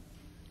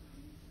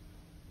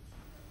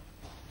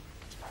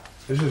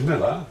 Mrs.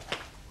 Miller?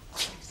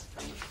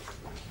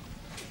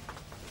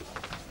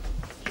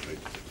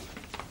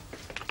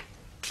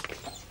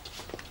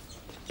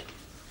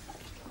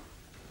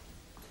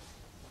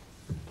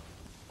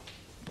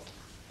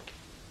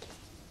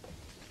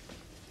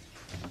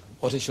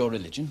 What is your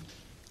religion?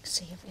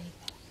 C of E.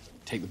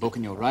 Take the book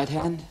in your right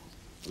hand,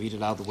 read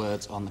aloud the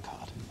words on the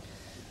card.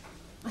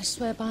 I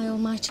swear by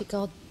Almighty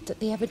God that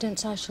the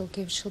evidence I shall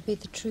give shall be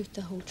the truth,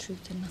 the whole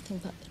truth, and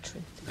nothing but the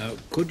truth. Now,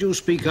 could you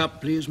speak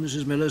up, please,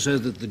 Mrs. Miller, so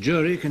that the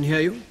jury can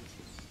hear you?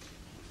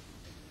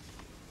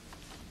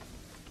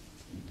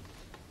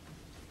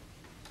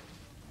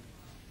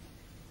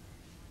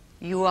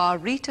 You are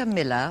Rita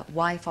Miller,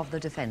 wife of the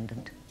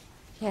defendant.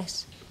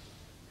 Yes.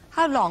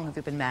 How long have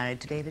you been married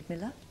to David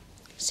Miller?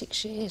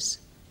 6 years.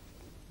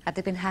 Have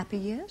they been happy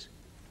years?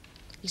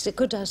 He's a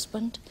good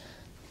husband.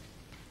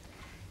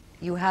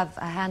 You have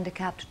a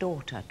handicapped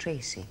daughter,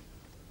 Tracy.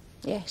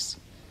 Yes.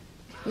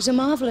 He's a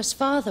marvellous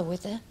father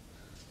with her.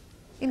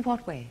 In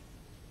what way?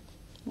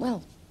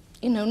 Well,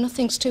 you know,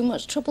 nothing's too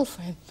much trouble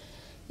for him.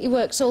 He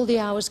works all the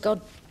hours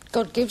God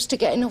gives to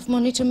get enough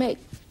money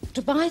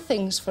to buy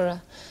things for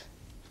her.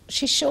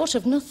 She's short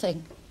of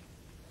nothing.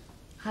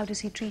 How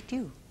does he treat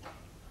you?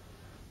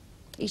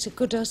 He's a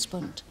good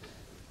husband.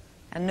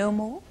 And no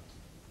more?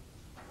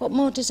 What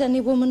more does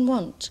any woman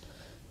want?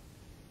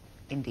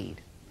 Indeed.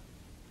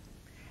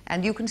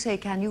 And you can say,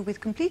 can you, with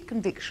complete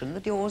conviction,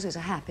 that yours is a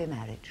happy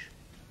marriage?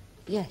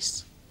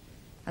 Yes.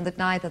 And that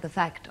neither the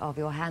fact of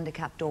your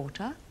handicapped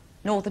daughter,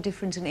 nor the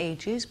difference in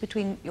ages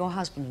between your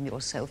husband and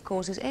yourself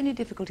causes any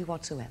difficulty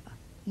whatsoever?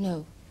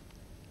 No.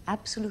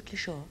 Absolutely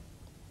sure?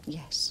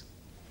 Yes.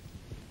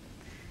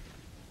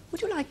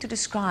 Would you like to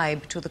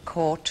describe to the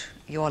court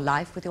your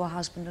life with your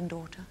husband and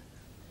daughter?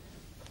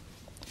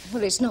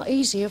 Well, it's not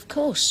easy, of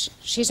course.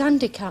 She's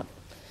handicapped.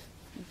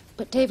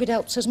 But David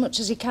helps as much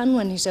as he can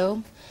when he's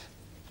home.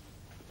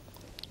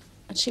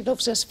 And she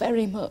loves us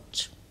very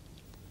much.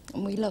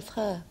 And we love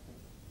her.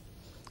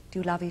 Do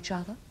you love each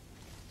other?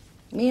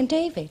 Me and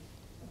David?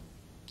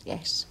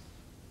 Yes.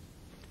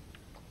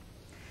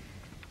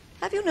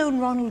 Have you known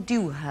Ronald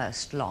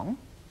Dewhurst long?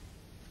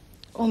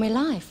 All my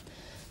life.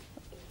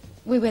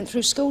 We went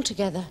through school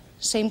together,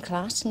 same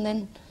class, and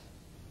then...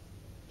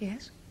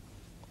 Yes?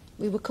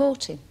 We were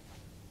courting.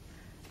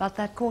 But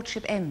that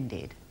courtship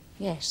ended?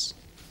 Yes.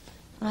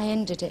 I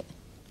ended it.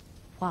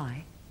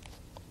 Why?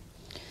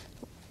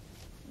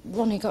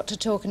 Ronnie got to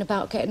talking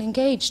about getting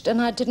engaged,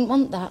 and I didn't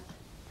want that.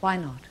 Why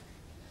not?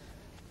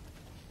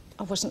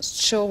 I wasn't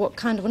sure what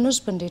kind of an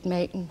husband he'd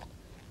make, and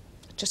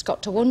I just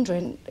got to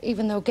wondering,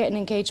 even though getting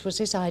engaged was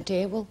his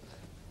idea, well,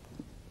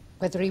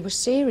 whether he was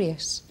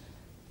serious.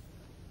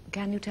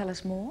 Can you tell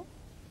us more?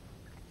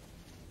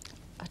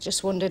 I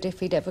just wondered if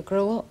he'd ever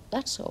grow up,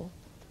 that's all.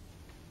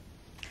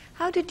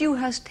 How did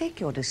Dewhurst take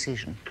your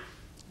decision?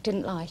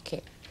 Didn't like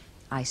it.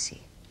 I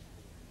see.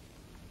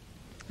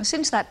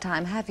 Since that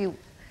time, have you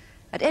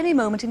at any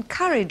moment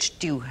encouraged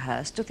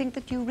Dewhurst to think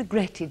that you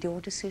regretted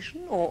your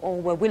decision, or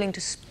were willing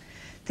to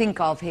think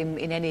of him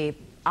in any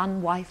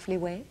unwifely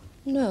way?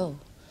 No.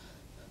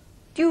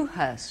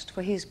 Dewhurst,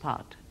 for his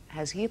part,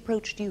 has he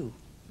approached you?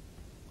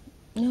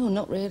 No,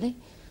 not really.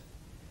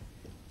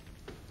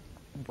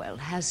 Well,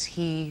 has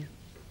he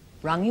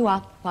rung you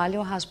up while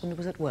your husband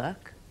was at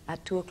work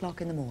at 2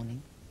 o'clock in the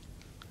morning?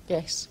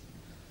 Yes.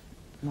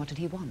 And what did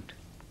he want?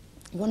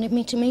 He wanted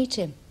me to meet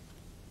him.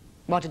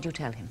 What did you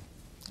tell him?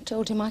 I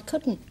told him I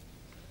couldn't.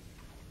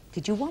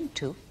 Did you want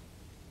to?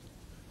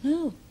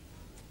 No.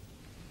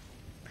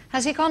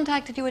 Has he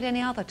contacted you at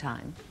any other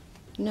time?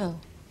 No.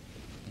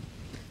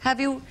 Have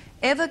you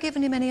ever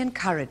given him any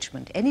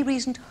encouragement, any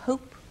reason to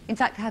hope? In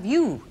fact, have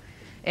you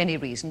any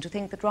reason to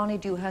think that Ronnie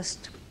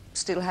Dewhurst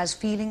still has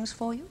feelings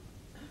for you?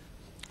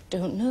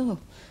 Don't know.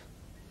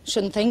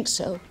 Shouldn't think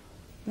so.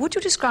 Would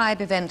you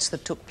describe events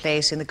that took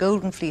place in the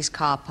Golden Fleece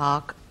car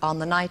park on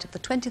the night of the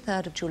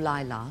 23rd of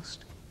July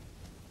last?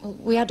 Well,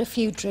 we had a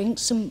few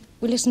drinks and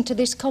we listened to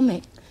this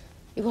comic.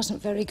 It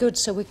wasn't very good,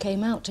 so we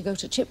came out to go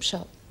to chip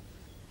shop.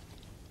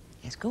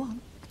 Yes, go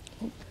on.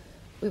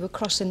 We were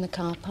crossing the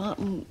car park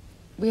and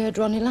we heard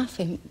Ronnie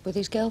laughing with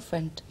his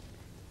girlfriend.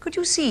 Could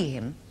you see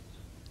him?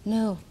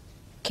 No.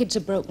 Kids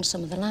had broken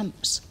some of the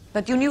lamps.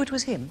 But you knew it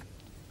was him?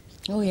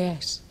 Oh,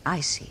 yes. I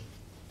see.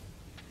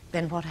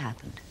 Then what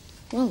happened?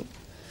 Well,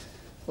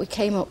 we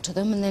came up to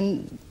them and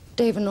then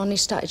Dave and Ronnie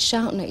started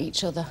shouting at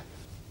each other.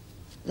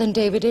 Then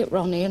David hit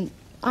Ronnie and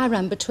I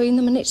ran between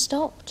them and it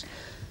stopped.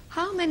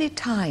 How many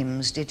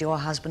times did your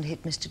husband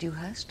hit Mr.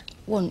 Dewhurst?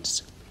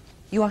 Once.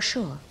 You are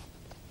sure?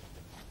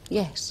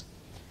 Yes.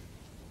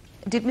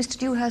 Did Mr.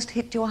 Dewhurst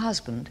hit your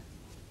husband?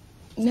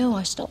 No,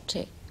 I stopped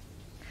it.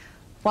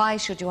 Why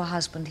should your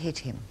husband hit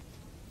him?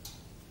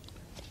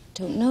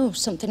 Don't know.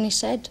 Something he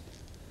said.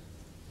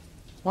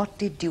 What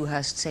did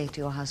Dewhurst say to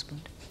your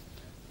husband?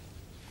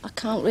 I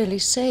can't really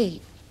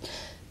say.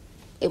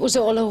 It was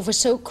all over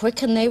so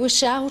quick and they were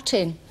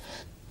shouting.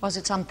 Was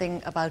it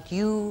something about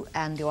you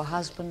and your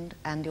husband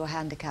and your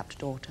handicapped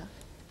daughter?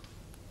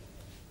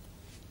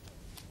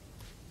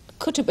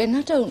 Could have been,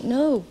 I don't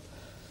know.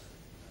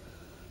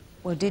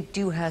 Well, did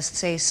Dewhurst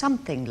say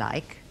something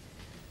like,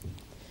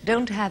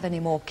 "Don't have any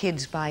more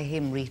kids by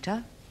him,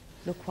 Rita.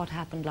 Look what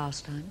happened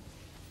last time"?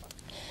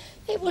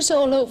 It was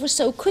all over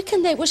so quick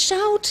and they were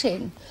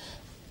shouting.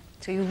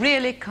 So you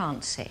really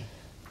can't say?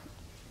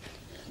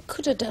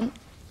 Could have done.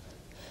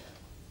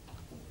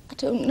 I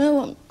don't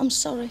know. I'm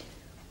sorry.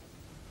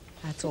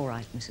 That's all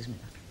right, Mrs. Miller.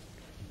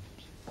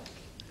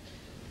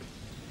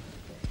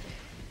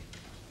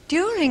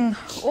 During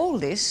all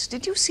this,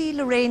 did you see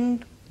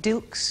Lorraine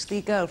Dilks,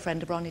 the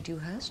girlfriend of Ronnie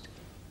Dewhurst?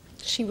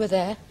 She were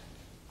there.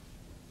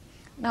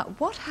 Now,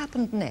 what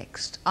happened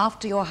next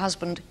after your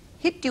husband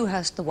hit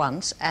Dewhurst the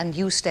once and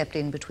you stepped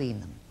in between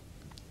them?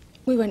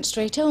 We went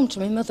straight home to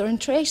my mother and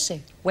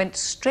Tracy. Went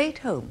straight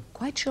home?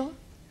 Quite sure?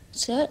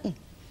 Certain.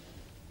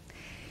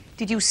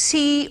 Did you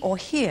see or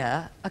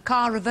hear a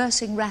car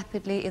reversing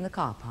rapidly in the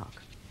car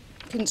park?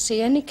 Didn't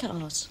see any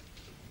cars.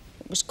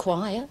 It was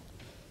quiet.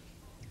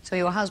 So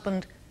your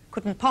husband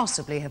couldn't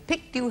possibly have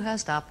picked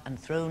Dewhurst up and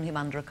thrown him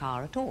under a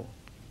car at all?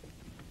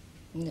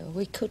 No,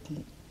 we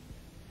couldn't.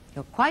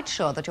 You're quite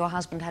sure that your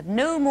husband had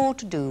no more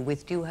to do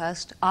with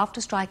Dewhurst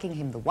after striking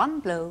him the one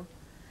blow,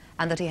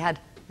 and that he had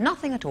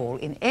nothing at all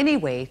in any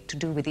way to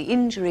do with the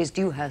injuries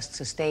Dewhurst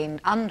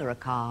sustained under a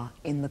car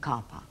in the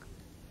car park?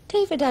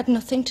 David had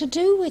nothing to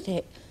do with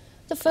it.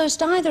 The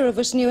first either of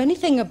us knew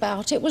anything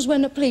about it was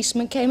when a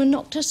policeman came and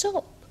knocked us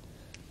up.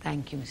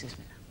 Thank you, Mrs.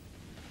 Miller.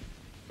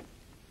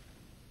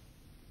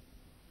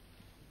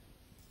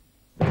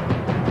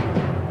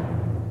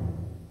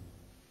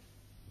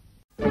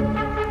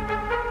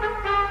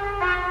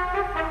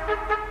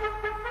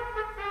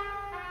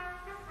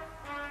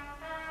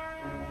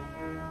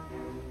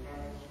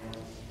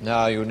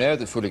 Now, you know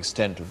the full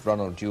extent of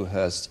Ronald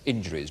Dewhurst's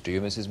injuries, do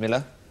you, Mrs.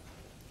 Miller?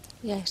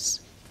 Yes.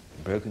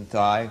 Broken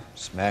thigh,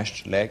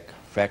 smashed leg,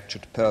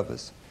 fractured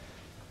pelvis.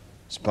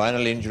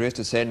 Spinal injuries,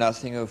 to say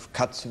nothing of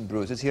cuts and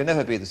bruises. He'll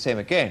never be the same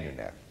again, you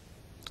know.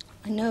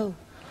 I know.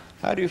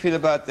 How do you feel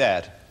about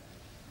that?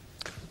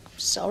 I'm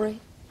sorry.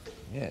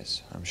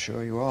 Yes, I'm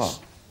sure you are.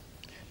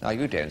 Now,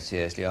 you don't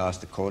seriously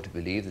ask the court to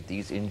believe that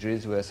these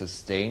injuries were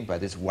sustained by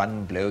this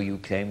one blow you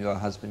claim your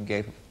husband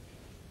gave him?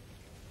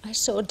 I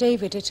saw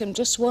David hit him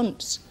just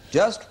once.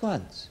 Just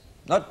once?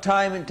 Not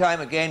time and time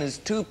again, as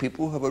two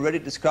people have already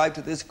described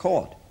to this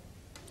court.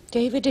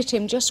 David hit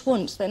him just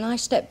once, then I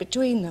stepped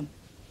between them.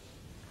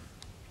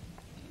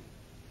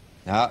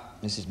 Now,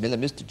 Mrs. Miller,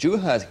 Mr.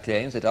 Dewhurst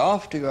claims that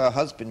after your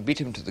husband beat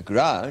him to the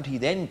ground, he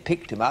then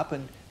picked him up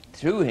and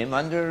threw him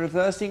under a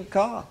reversing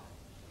car.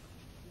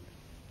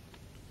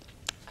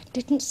 I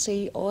didn't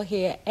see or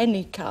hear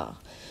any car.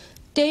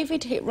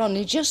 David hit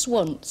Ronnie just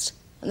once,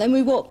 and then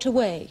we walked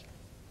away.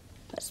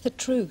 That's the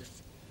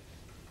truth.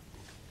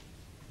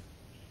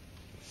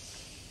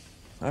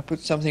 I put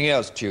something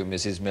else to you,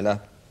 Mrs.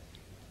 Miller.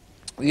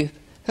 We've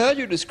heard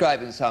you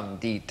describe in some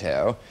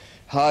detail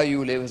how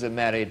you live as a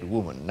married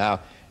woman. Now,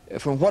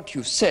 from what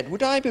you've said,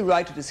 would I be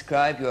right to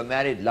describe your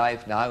married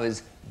life now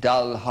as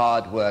dull,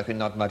 hard work and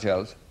not much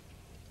else?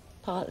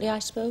 Partly, I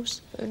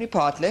suppose. Only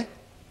partly?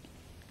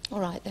 All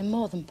right, then,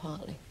 more than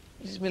partly.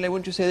 Mrs. Miller,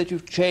 wouldn't you say that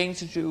you've changed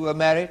since you were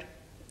married?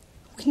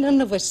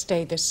 None of us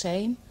stay the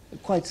same.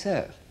 Quite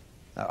so.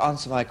 Now,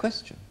 answer my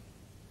question.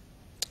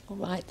 All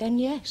right, then,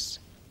 yes.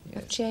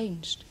 I've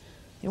changed.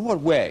 In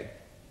what way?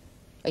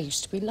 I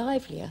used to be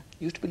livelier.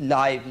 Used to be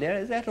livelier,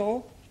 is that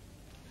all?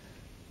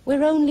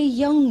 We're only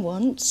young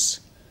once.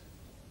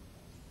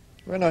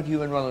 Were not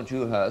you and Ronald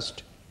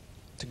Dewhurst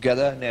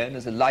together known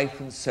as the life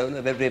and soul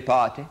of every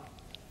party?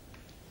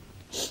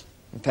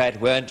 In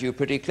fact, weren't you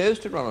pretty close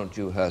to Ronald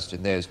Dewhurst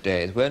in those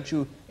days? Weren't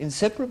you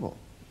inseparable?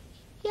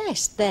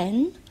 Yes,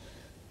 then.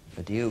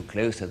 A deal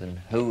closer than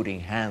holding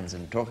hands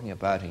and talking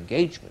about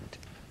engagement.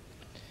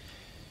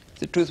 If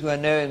the truth were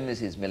known,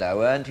 Mrs. Miller,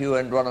 weren't you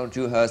and Ronald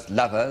Dewhurst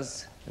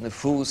lovers in the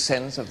full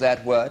sense of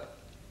that word?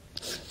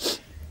 Mrs.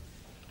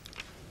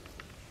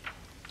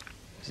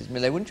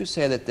 Miller, wouldn't you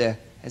say that there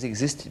has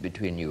existed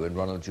between you and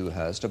Ronald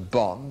Dewhurst a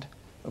bond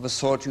of a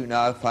sort you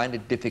now find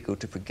it difficult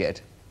to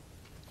forget?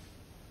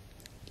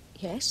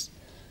 Yes.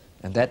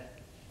 And that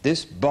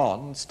this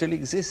bond still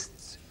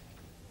exists?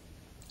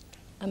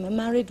 I'm a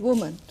married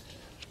woman.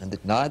 And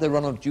that neither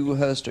Ronald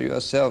Dewhurst or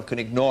yourself can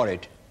ignore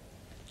it?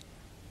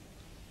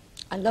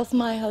 I love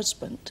my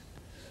husband.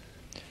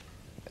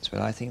 That's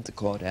when I think the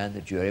court and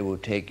the jury will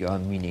take your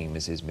meaning,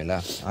 Mrs.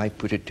 Miller. I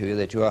put it to you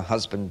that your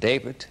husband,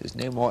 David, is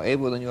no more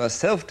able than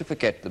yourself to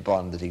forget the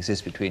bond that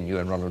exists between you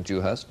and Ronald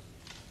Dewhurst.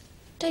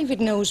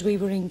 David knows we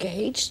were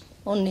engaged,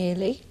 or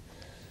nearly.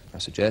 I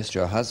suggest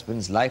your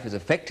husband's life is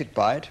affected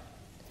by it,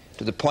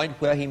 to the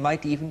point where he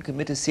might even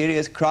commit a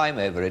serious crime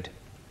over it.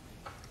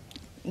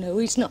 No,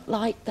 he's not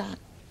like that.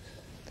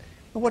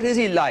 Well, what is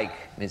he like,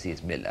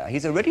 Mrs. Miller?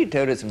 He's already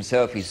told us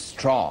himself he's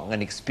strong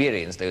and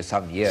experienced, though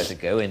some years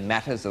ago, in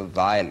matters of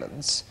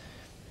violence.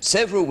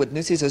 Several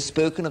witnesses have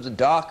spoken of the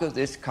dark of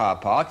this car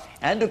park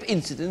and of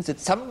incidents that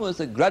someone with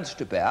a grudge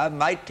to bear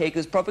might take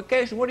as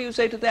provocation. What do you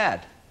say to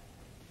that?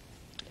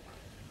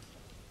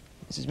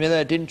 Mrs.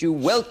 Miller, didn't you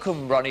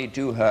welcome Ronnie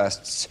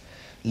Dewhurst's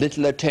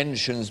little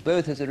attentions,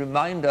 both as a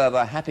reminder of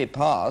a happy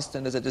past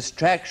and as a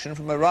distraction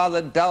from a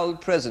rather dull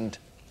present?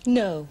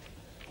 No.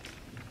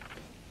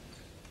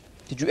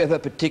 Did you ever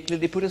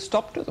particularly put a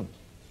stop to them?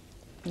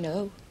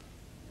 No.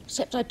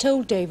 Except I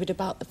told David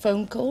about the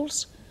phone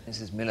calls.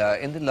 Mrs. Miller,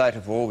 in the light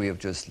of all we have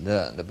just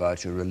learned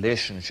about your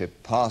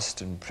relationship,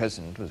 past and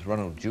present, with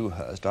Ronald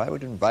Dewhurst, I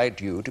would invite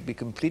you to be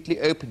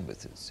completely open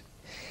with us.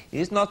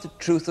 Is not the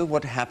truth of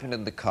what happened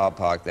in the car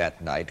park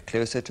that night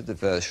closer to the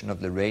version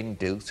of Lorraine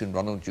Dilks and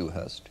Ronald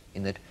Dewhurst,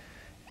 in that,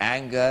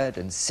 angered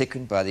and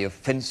sickened by the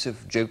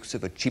offensive jokes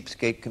of a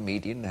cheapskate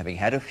comedian, having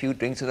had a few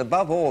drinks, and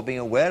above all being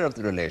aware of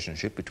the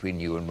relationship between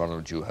you and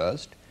Ronald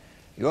Dewhurst,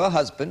 your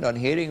husband, on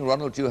hearing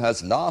Ronald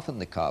Dewhurst laugh in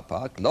the car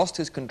park, lost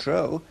his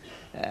control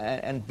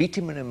and beat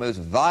him in a most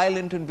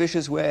violent and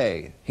vicious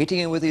way, hitting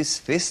him with his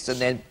fists and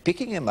then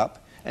picking him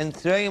up and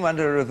throwing him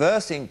under a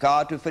reversing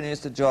car to finish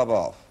the job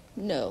off?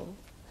 No.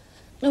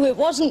 No, it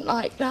wasn't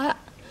like that.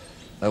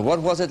 Now,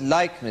 what was it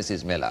like,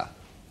 Mrs. Miller?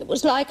 It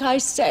was like I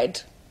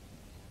said.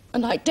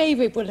 And like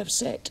David would have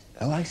said.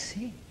 Oh, I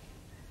see.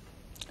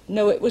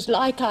 No, it was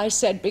like I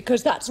said,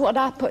 because that's what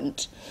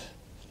happened.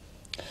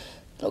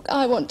 Look,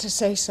 I want to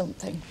say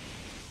something.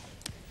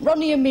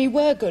 Ronnie and me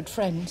were good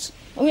friends,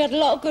 and we had a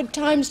lot of good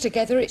times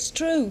together, it's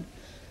true.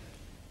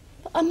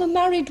 But I'm a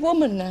married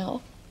woman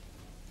now,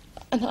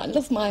 and I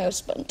love my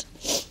husband.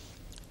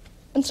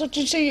 And such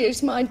as she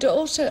is my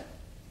daughter.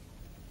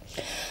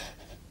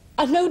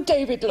 I know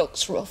David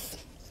looks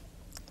rough,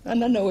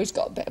 and I know he's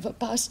got a bit of a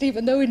past,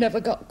 even though he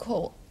never got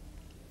caught.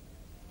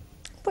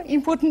 But he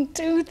wouldn't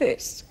do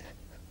this.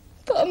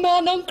 Put a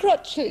man on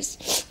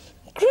crutches,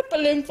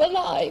 cripple him for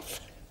life.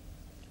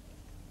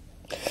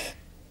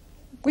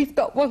 We've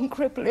got one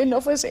cripple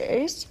enough as it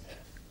is.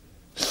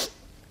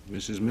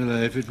 Mrs.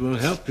 Miller, if it will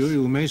help you,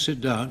 you may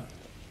sit down.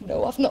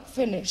 No, I've not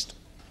finished.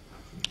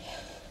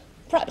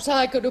 Perhaps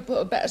I could have put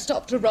a better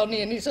stop to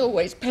Ronnie, and he's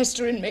always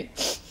pestering me.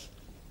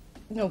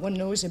 No one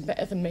knows him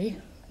better than me,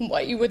 and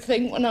what you would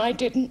think when I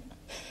didn't.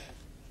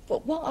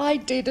 But what I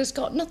did has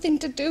got nothing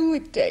to do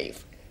with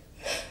Dave.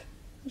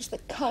 He's the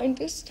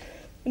kindest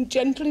and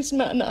gentlest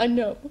man I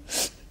know,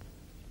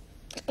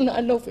 and I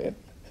love him.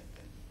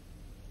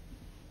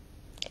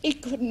 He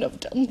couldn't have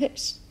done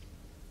this.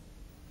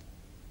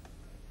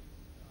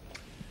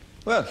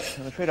 Well,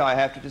 I'm afraid I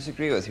have to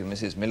disagree with you,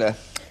 Mrs. Miller.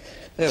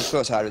 Though, of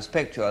course, I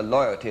respect your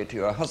loyalty to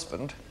your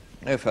husband.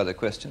 No further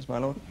questions, my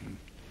lord.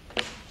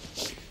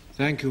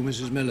 Thank you,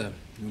 Mrs. Miller.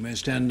 You may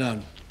stand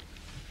down.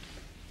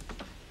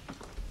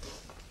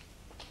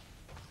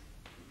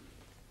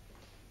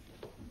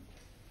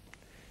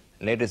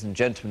 Ladies and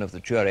gentlemen of the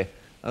jury,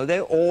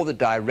 although all the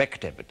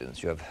direct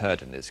evidence you have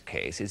heard in this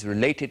case is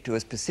related to a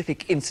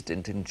specific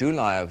incident in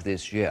July of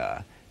this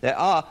year, there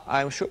are,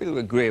 I'm sure you'll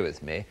agree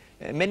with me,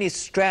 many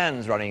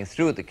strands running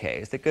through the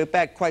case that go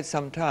back quite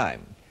some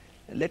time.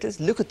 Let us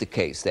look at the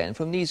case, then,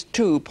 from these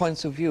 2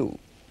 points of view.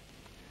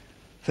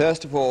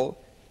 First of all,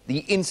 the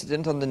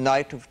incident on the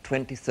night of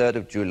 23rd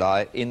of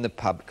July in the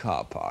pub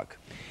car park.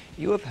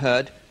 You have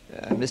heard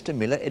Mr.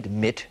 Miller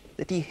admit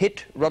that he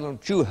hit Ronald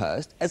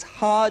Dewhurst as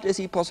hard as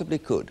he possibly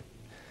could.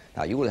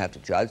 Now, you will have to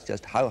judge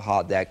just how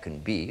hard that can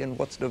be and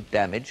what sort of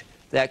damage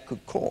that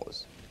could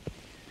cause.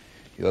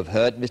 You have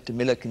heard Mr.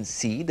 Miller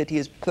concede that he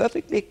is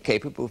perfectly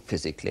capable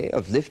physically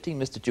of lifting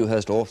Mr.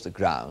 Dewhurst off the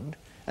ground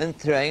and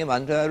throwing him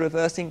under a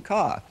reversing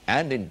car.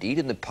 And indeed,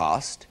 in the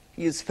past,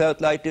 he has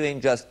felt like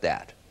doing just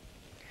that.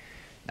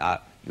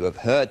 Now, you have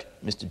heard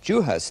Mr.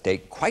 Dewhurst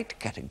state quite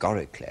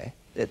categorically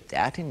that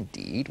that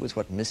indeed was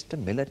what Mr.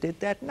 Miller did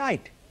that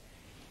night.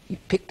 He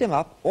picked him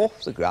up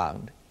off the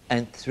ground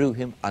and threw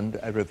him under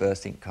a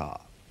reversing car.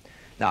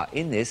 Now,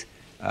 in this,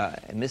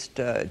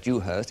 Mr.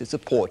 Dewhurst is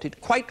supported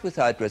quite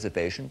without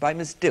reservation by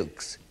Miss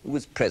Dilks, who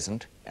was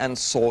present and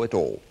saw it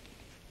all.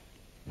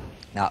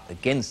 Now,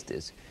 against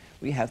this,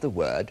 we have the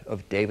word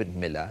of David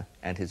Miller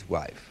and his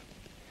wife.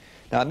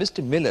 Now,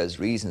 Mr. Miller's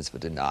reasons for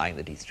denying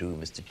that he threw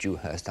Mr.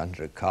 Dewhurst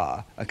under a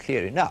car are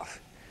clear enough.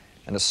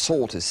 An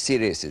assault as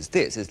serious as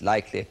this is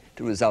likely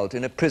to result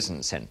in a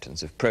prison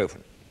sentence if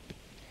proven.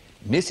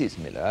 Mrs.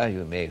 Miller,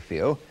 you may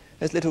feel,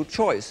 has little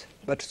choice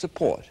but to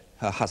support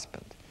her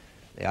husband.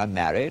 They are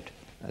married,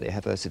 they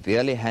have a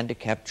severely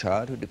handicapped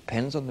child who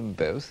depends on them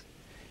both,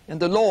 and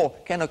the law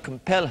cannot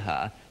compel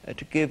her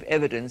to give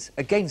evidence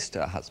against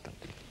her husband.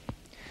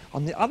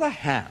 On the other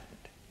hand,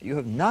 you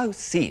have now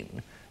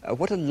seen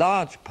what a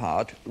large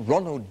part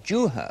Ronald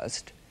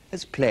Dewhurst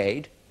has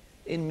played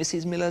in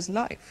Mrs. Miller's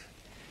life.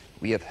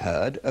 We have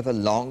heard of a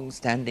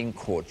long-standing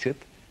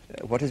courtship,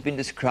 what has been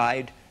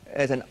described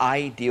as an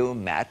ideal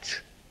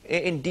match,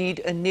 indeed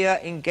a near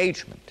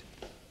engagement.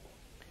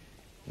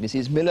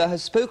 Mrs. Miller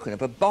has spoken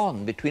of a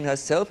bond between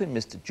herself and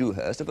Mr.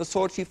 Dewhurst of a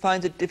sort she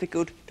finds it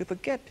difficult to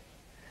forget.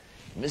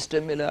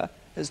 Mr. Miller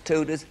has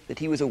told us that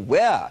he was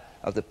aware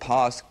of the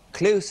past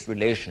close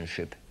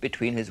relationship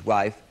between his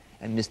wife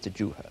and Mr.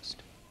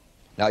 Dewhurst.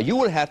 Now, you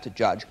will have to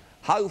judge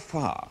how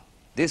far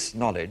this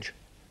knowledge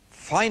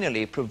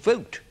finally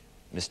provoked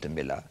Mr.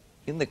 Miller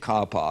in the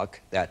car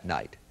park that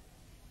night.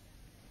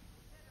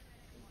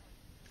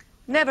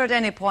 Never at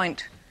any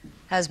point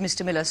has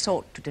Mr. Miller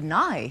sought to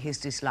deny his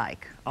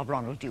dislike of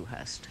Ronald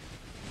Dewhurst.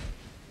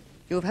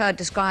 You have heard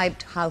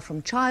described how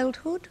from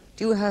childhood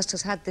Dewhurst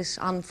has had this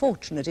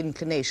unfortunate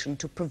inclination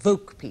to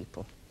provoke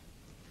people.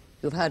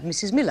 You have heard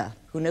Mrs. Miller,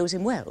 who knows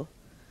him well,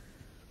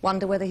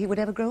 wonder whether he would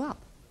ever grow up.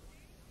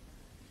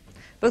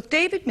 Both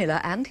David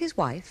Miller and his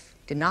wife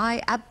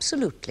deny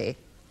absolutely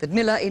that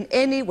Miller in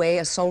any way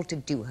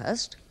assaulted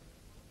Dewhurst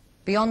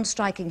beyond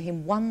striking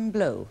him one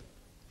blow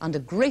under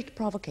great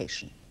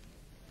provocation.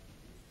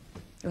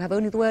 You have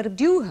only the word of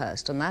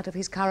Dewhurst and that of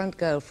his current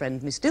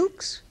girlfriend, Miss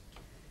Dilks,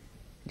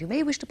 and you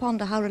may wish to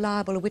ponder how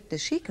reliable a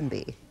witness she can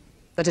be,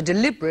 that a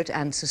deliberate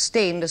and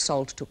sustained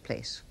assault took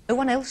place. No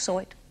one else saw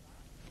it.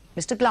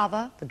 Mr.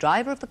 Glover, the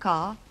driver of the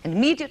car, and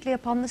immediately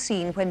upon the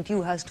scene when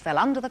Dewhurst fell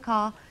under the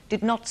car,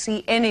 did not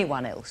see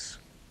anyone else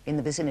in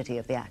the vicinity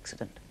of the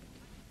accident.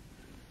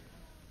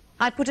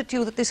 I put it to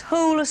you that this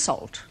whole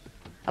assault,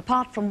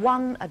 apart from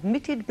one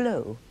admitted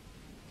blow,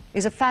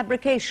 is a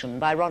fabrication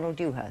by Ronald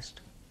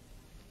Dewhurst.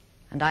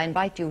 And I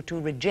invite you to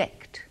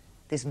reject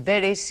this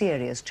very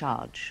serious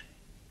charge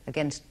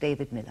against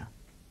David Miller.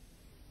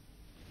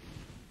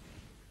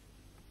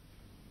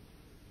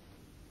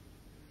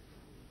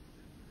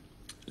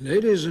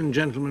 Ladies and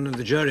gentlemen of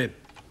the jury,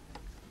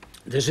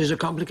 this is a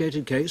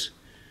complicated case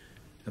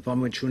upon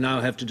which you now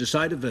have to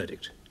decide a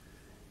verdict.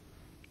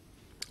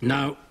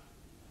 Now,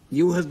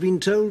 you have been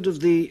told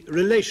of the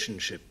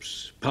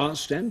relationships,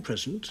 past and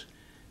present,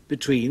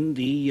 between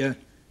the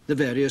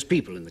various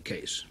people in the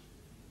case.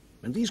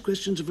 And these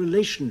questions of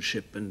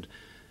relationship and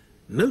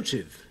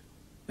motive,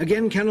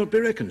 again, cannot be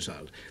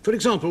reconciled. For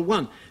example,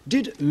 one,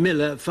 did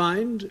Miller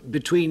find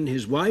between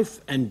his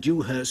wife and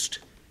Dewhurst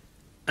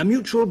a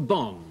mutual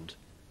bond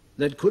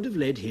that could have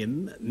led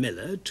him,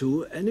 Miller,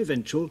 to an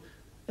eventual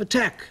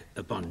attack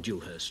upon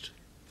Dewhurst?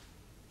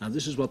 Now,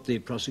 this is what the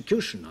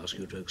prosecution asks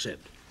you to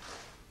accept.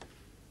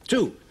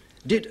 Two,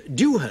 did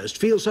Dewhurst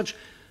feel such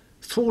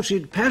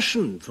thwarted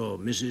passion for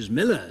Mrs.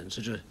 Miller and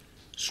such a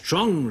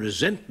strong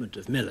resentment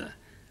of Miller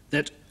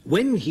that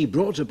when he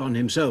brought upon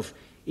himself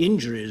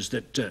injuries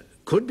that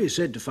could be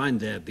said to find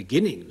their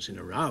beginnings in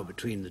a row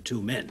between the two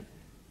men,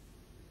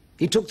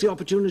 he took the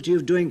opportunity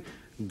of doing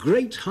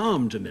great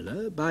harm to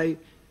Miller by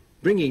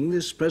bringing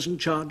this present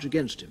charge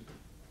against him.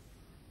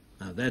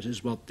 Now, that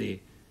is what the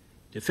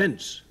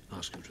defence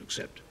asks you to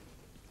accept.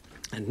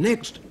 And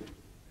next,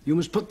 you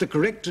must put the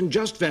correct and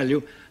just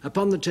value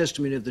upon the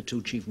testimony of the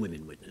two chief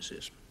women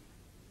witnesses.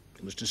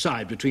 You must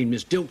decide between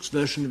Miss Dilk's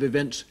version of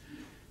events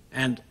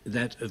and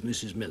that of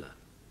Mrs. Miller.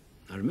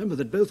 Now, remember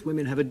that both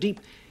women have a deep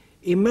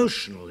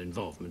emotional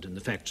involvement in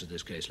the facts of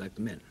this case, like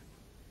the men.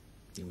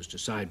 You must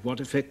decide what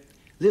effect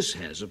this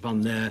has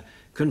upon their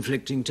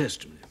conflicting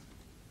testimony.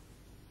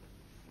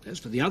 As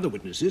for the other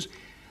witnesses,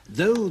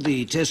 though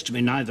the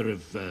testimony neither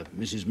of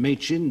Mrs.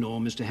 Machin nor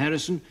Mr.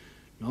 Harrison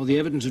nor the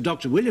evidence of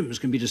Dr. Williams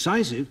can be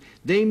decisive,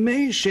 they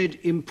may shed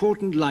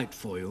important light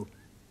for you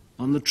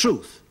on the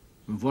truth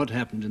of what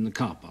happened in the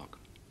car park.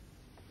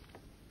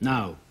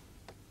 Now,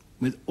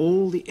 with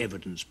all the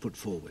evidence put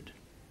forward,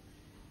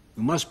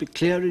 you must be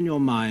clear in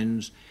your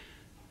minds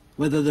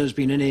whether there's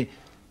been any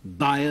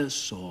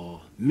bias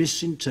or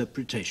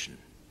misinterpretation,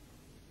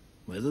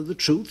 whether the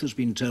truth has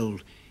been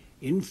told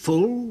in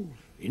full,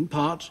 in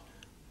part,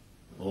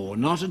 or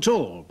not at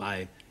all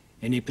by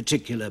any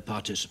particular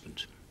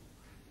participant.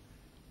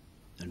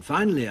 And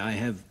finally, I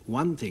have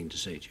one thing to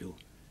say to you,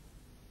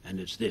 and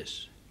it's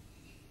this.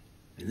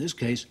 In this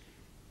case,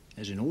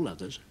 as in all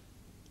others,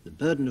 the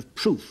burden of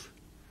proof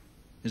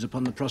is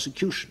upon the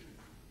prosecution.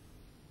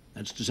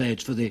 That's to say,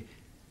 it's for the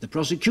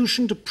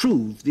prosecution to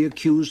prove the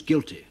accused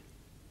guilty.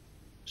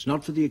 It's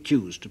not for the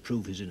accused to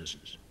prove his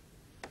innocence.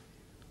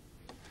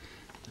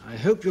 I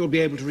hope you'll be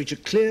able to reach a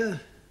clear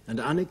and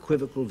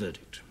unequivocal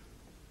verdict.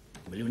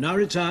 Will you now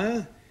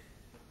retire,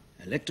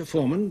 elect a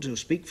foreman to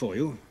speak for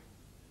you,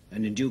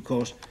 and in due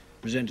course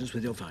present us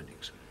with your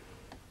findings?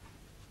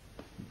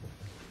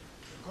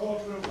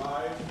 Courtroom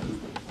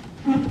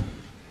live.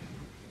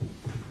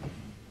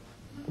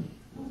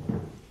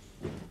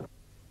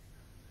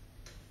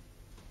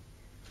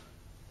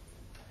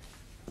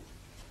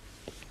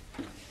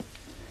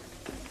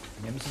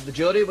 Members of the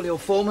jury, will your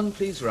foreman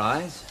please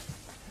rise?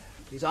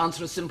 Please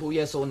answer a simple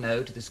yes or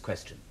no to this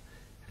question.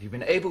 Have you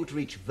been able to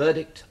reach a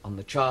verdict on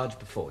the charge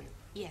before you?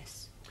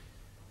 Yes.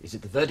 Is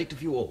it the verdict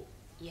of you all?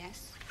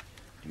 Yes.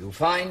 Do you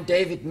find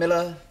David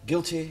Miller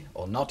guilty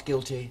or not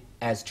guilty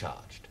as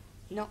charged?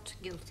 Not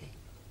guilty.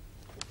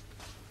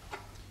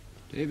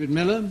 David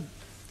Miller,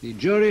 the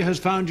jury has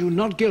found you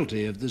not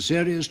guilty of the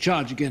serious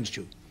charge against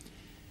you.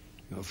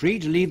 You're free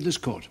to leave this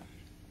court.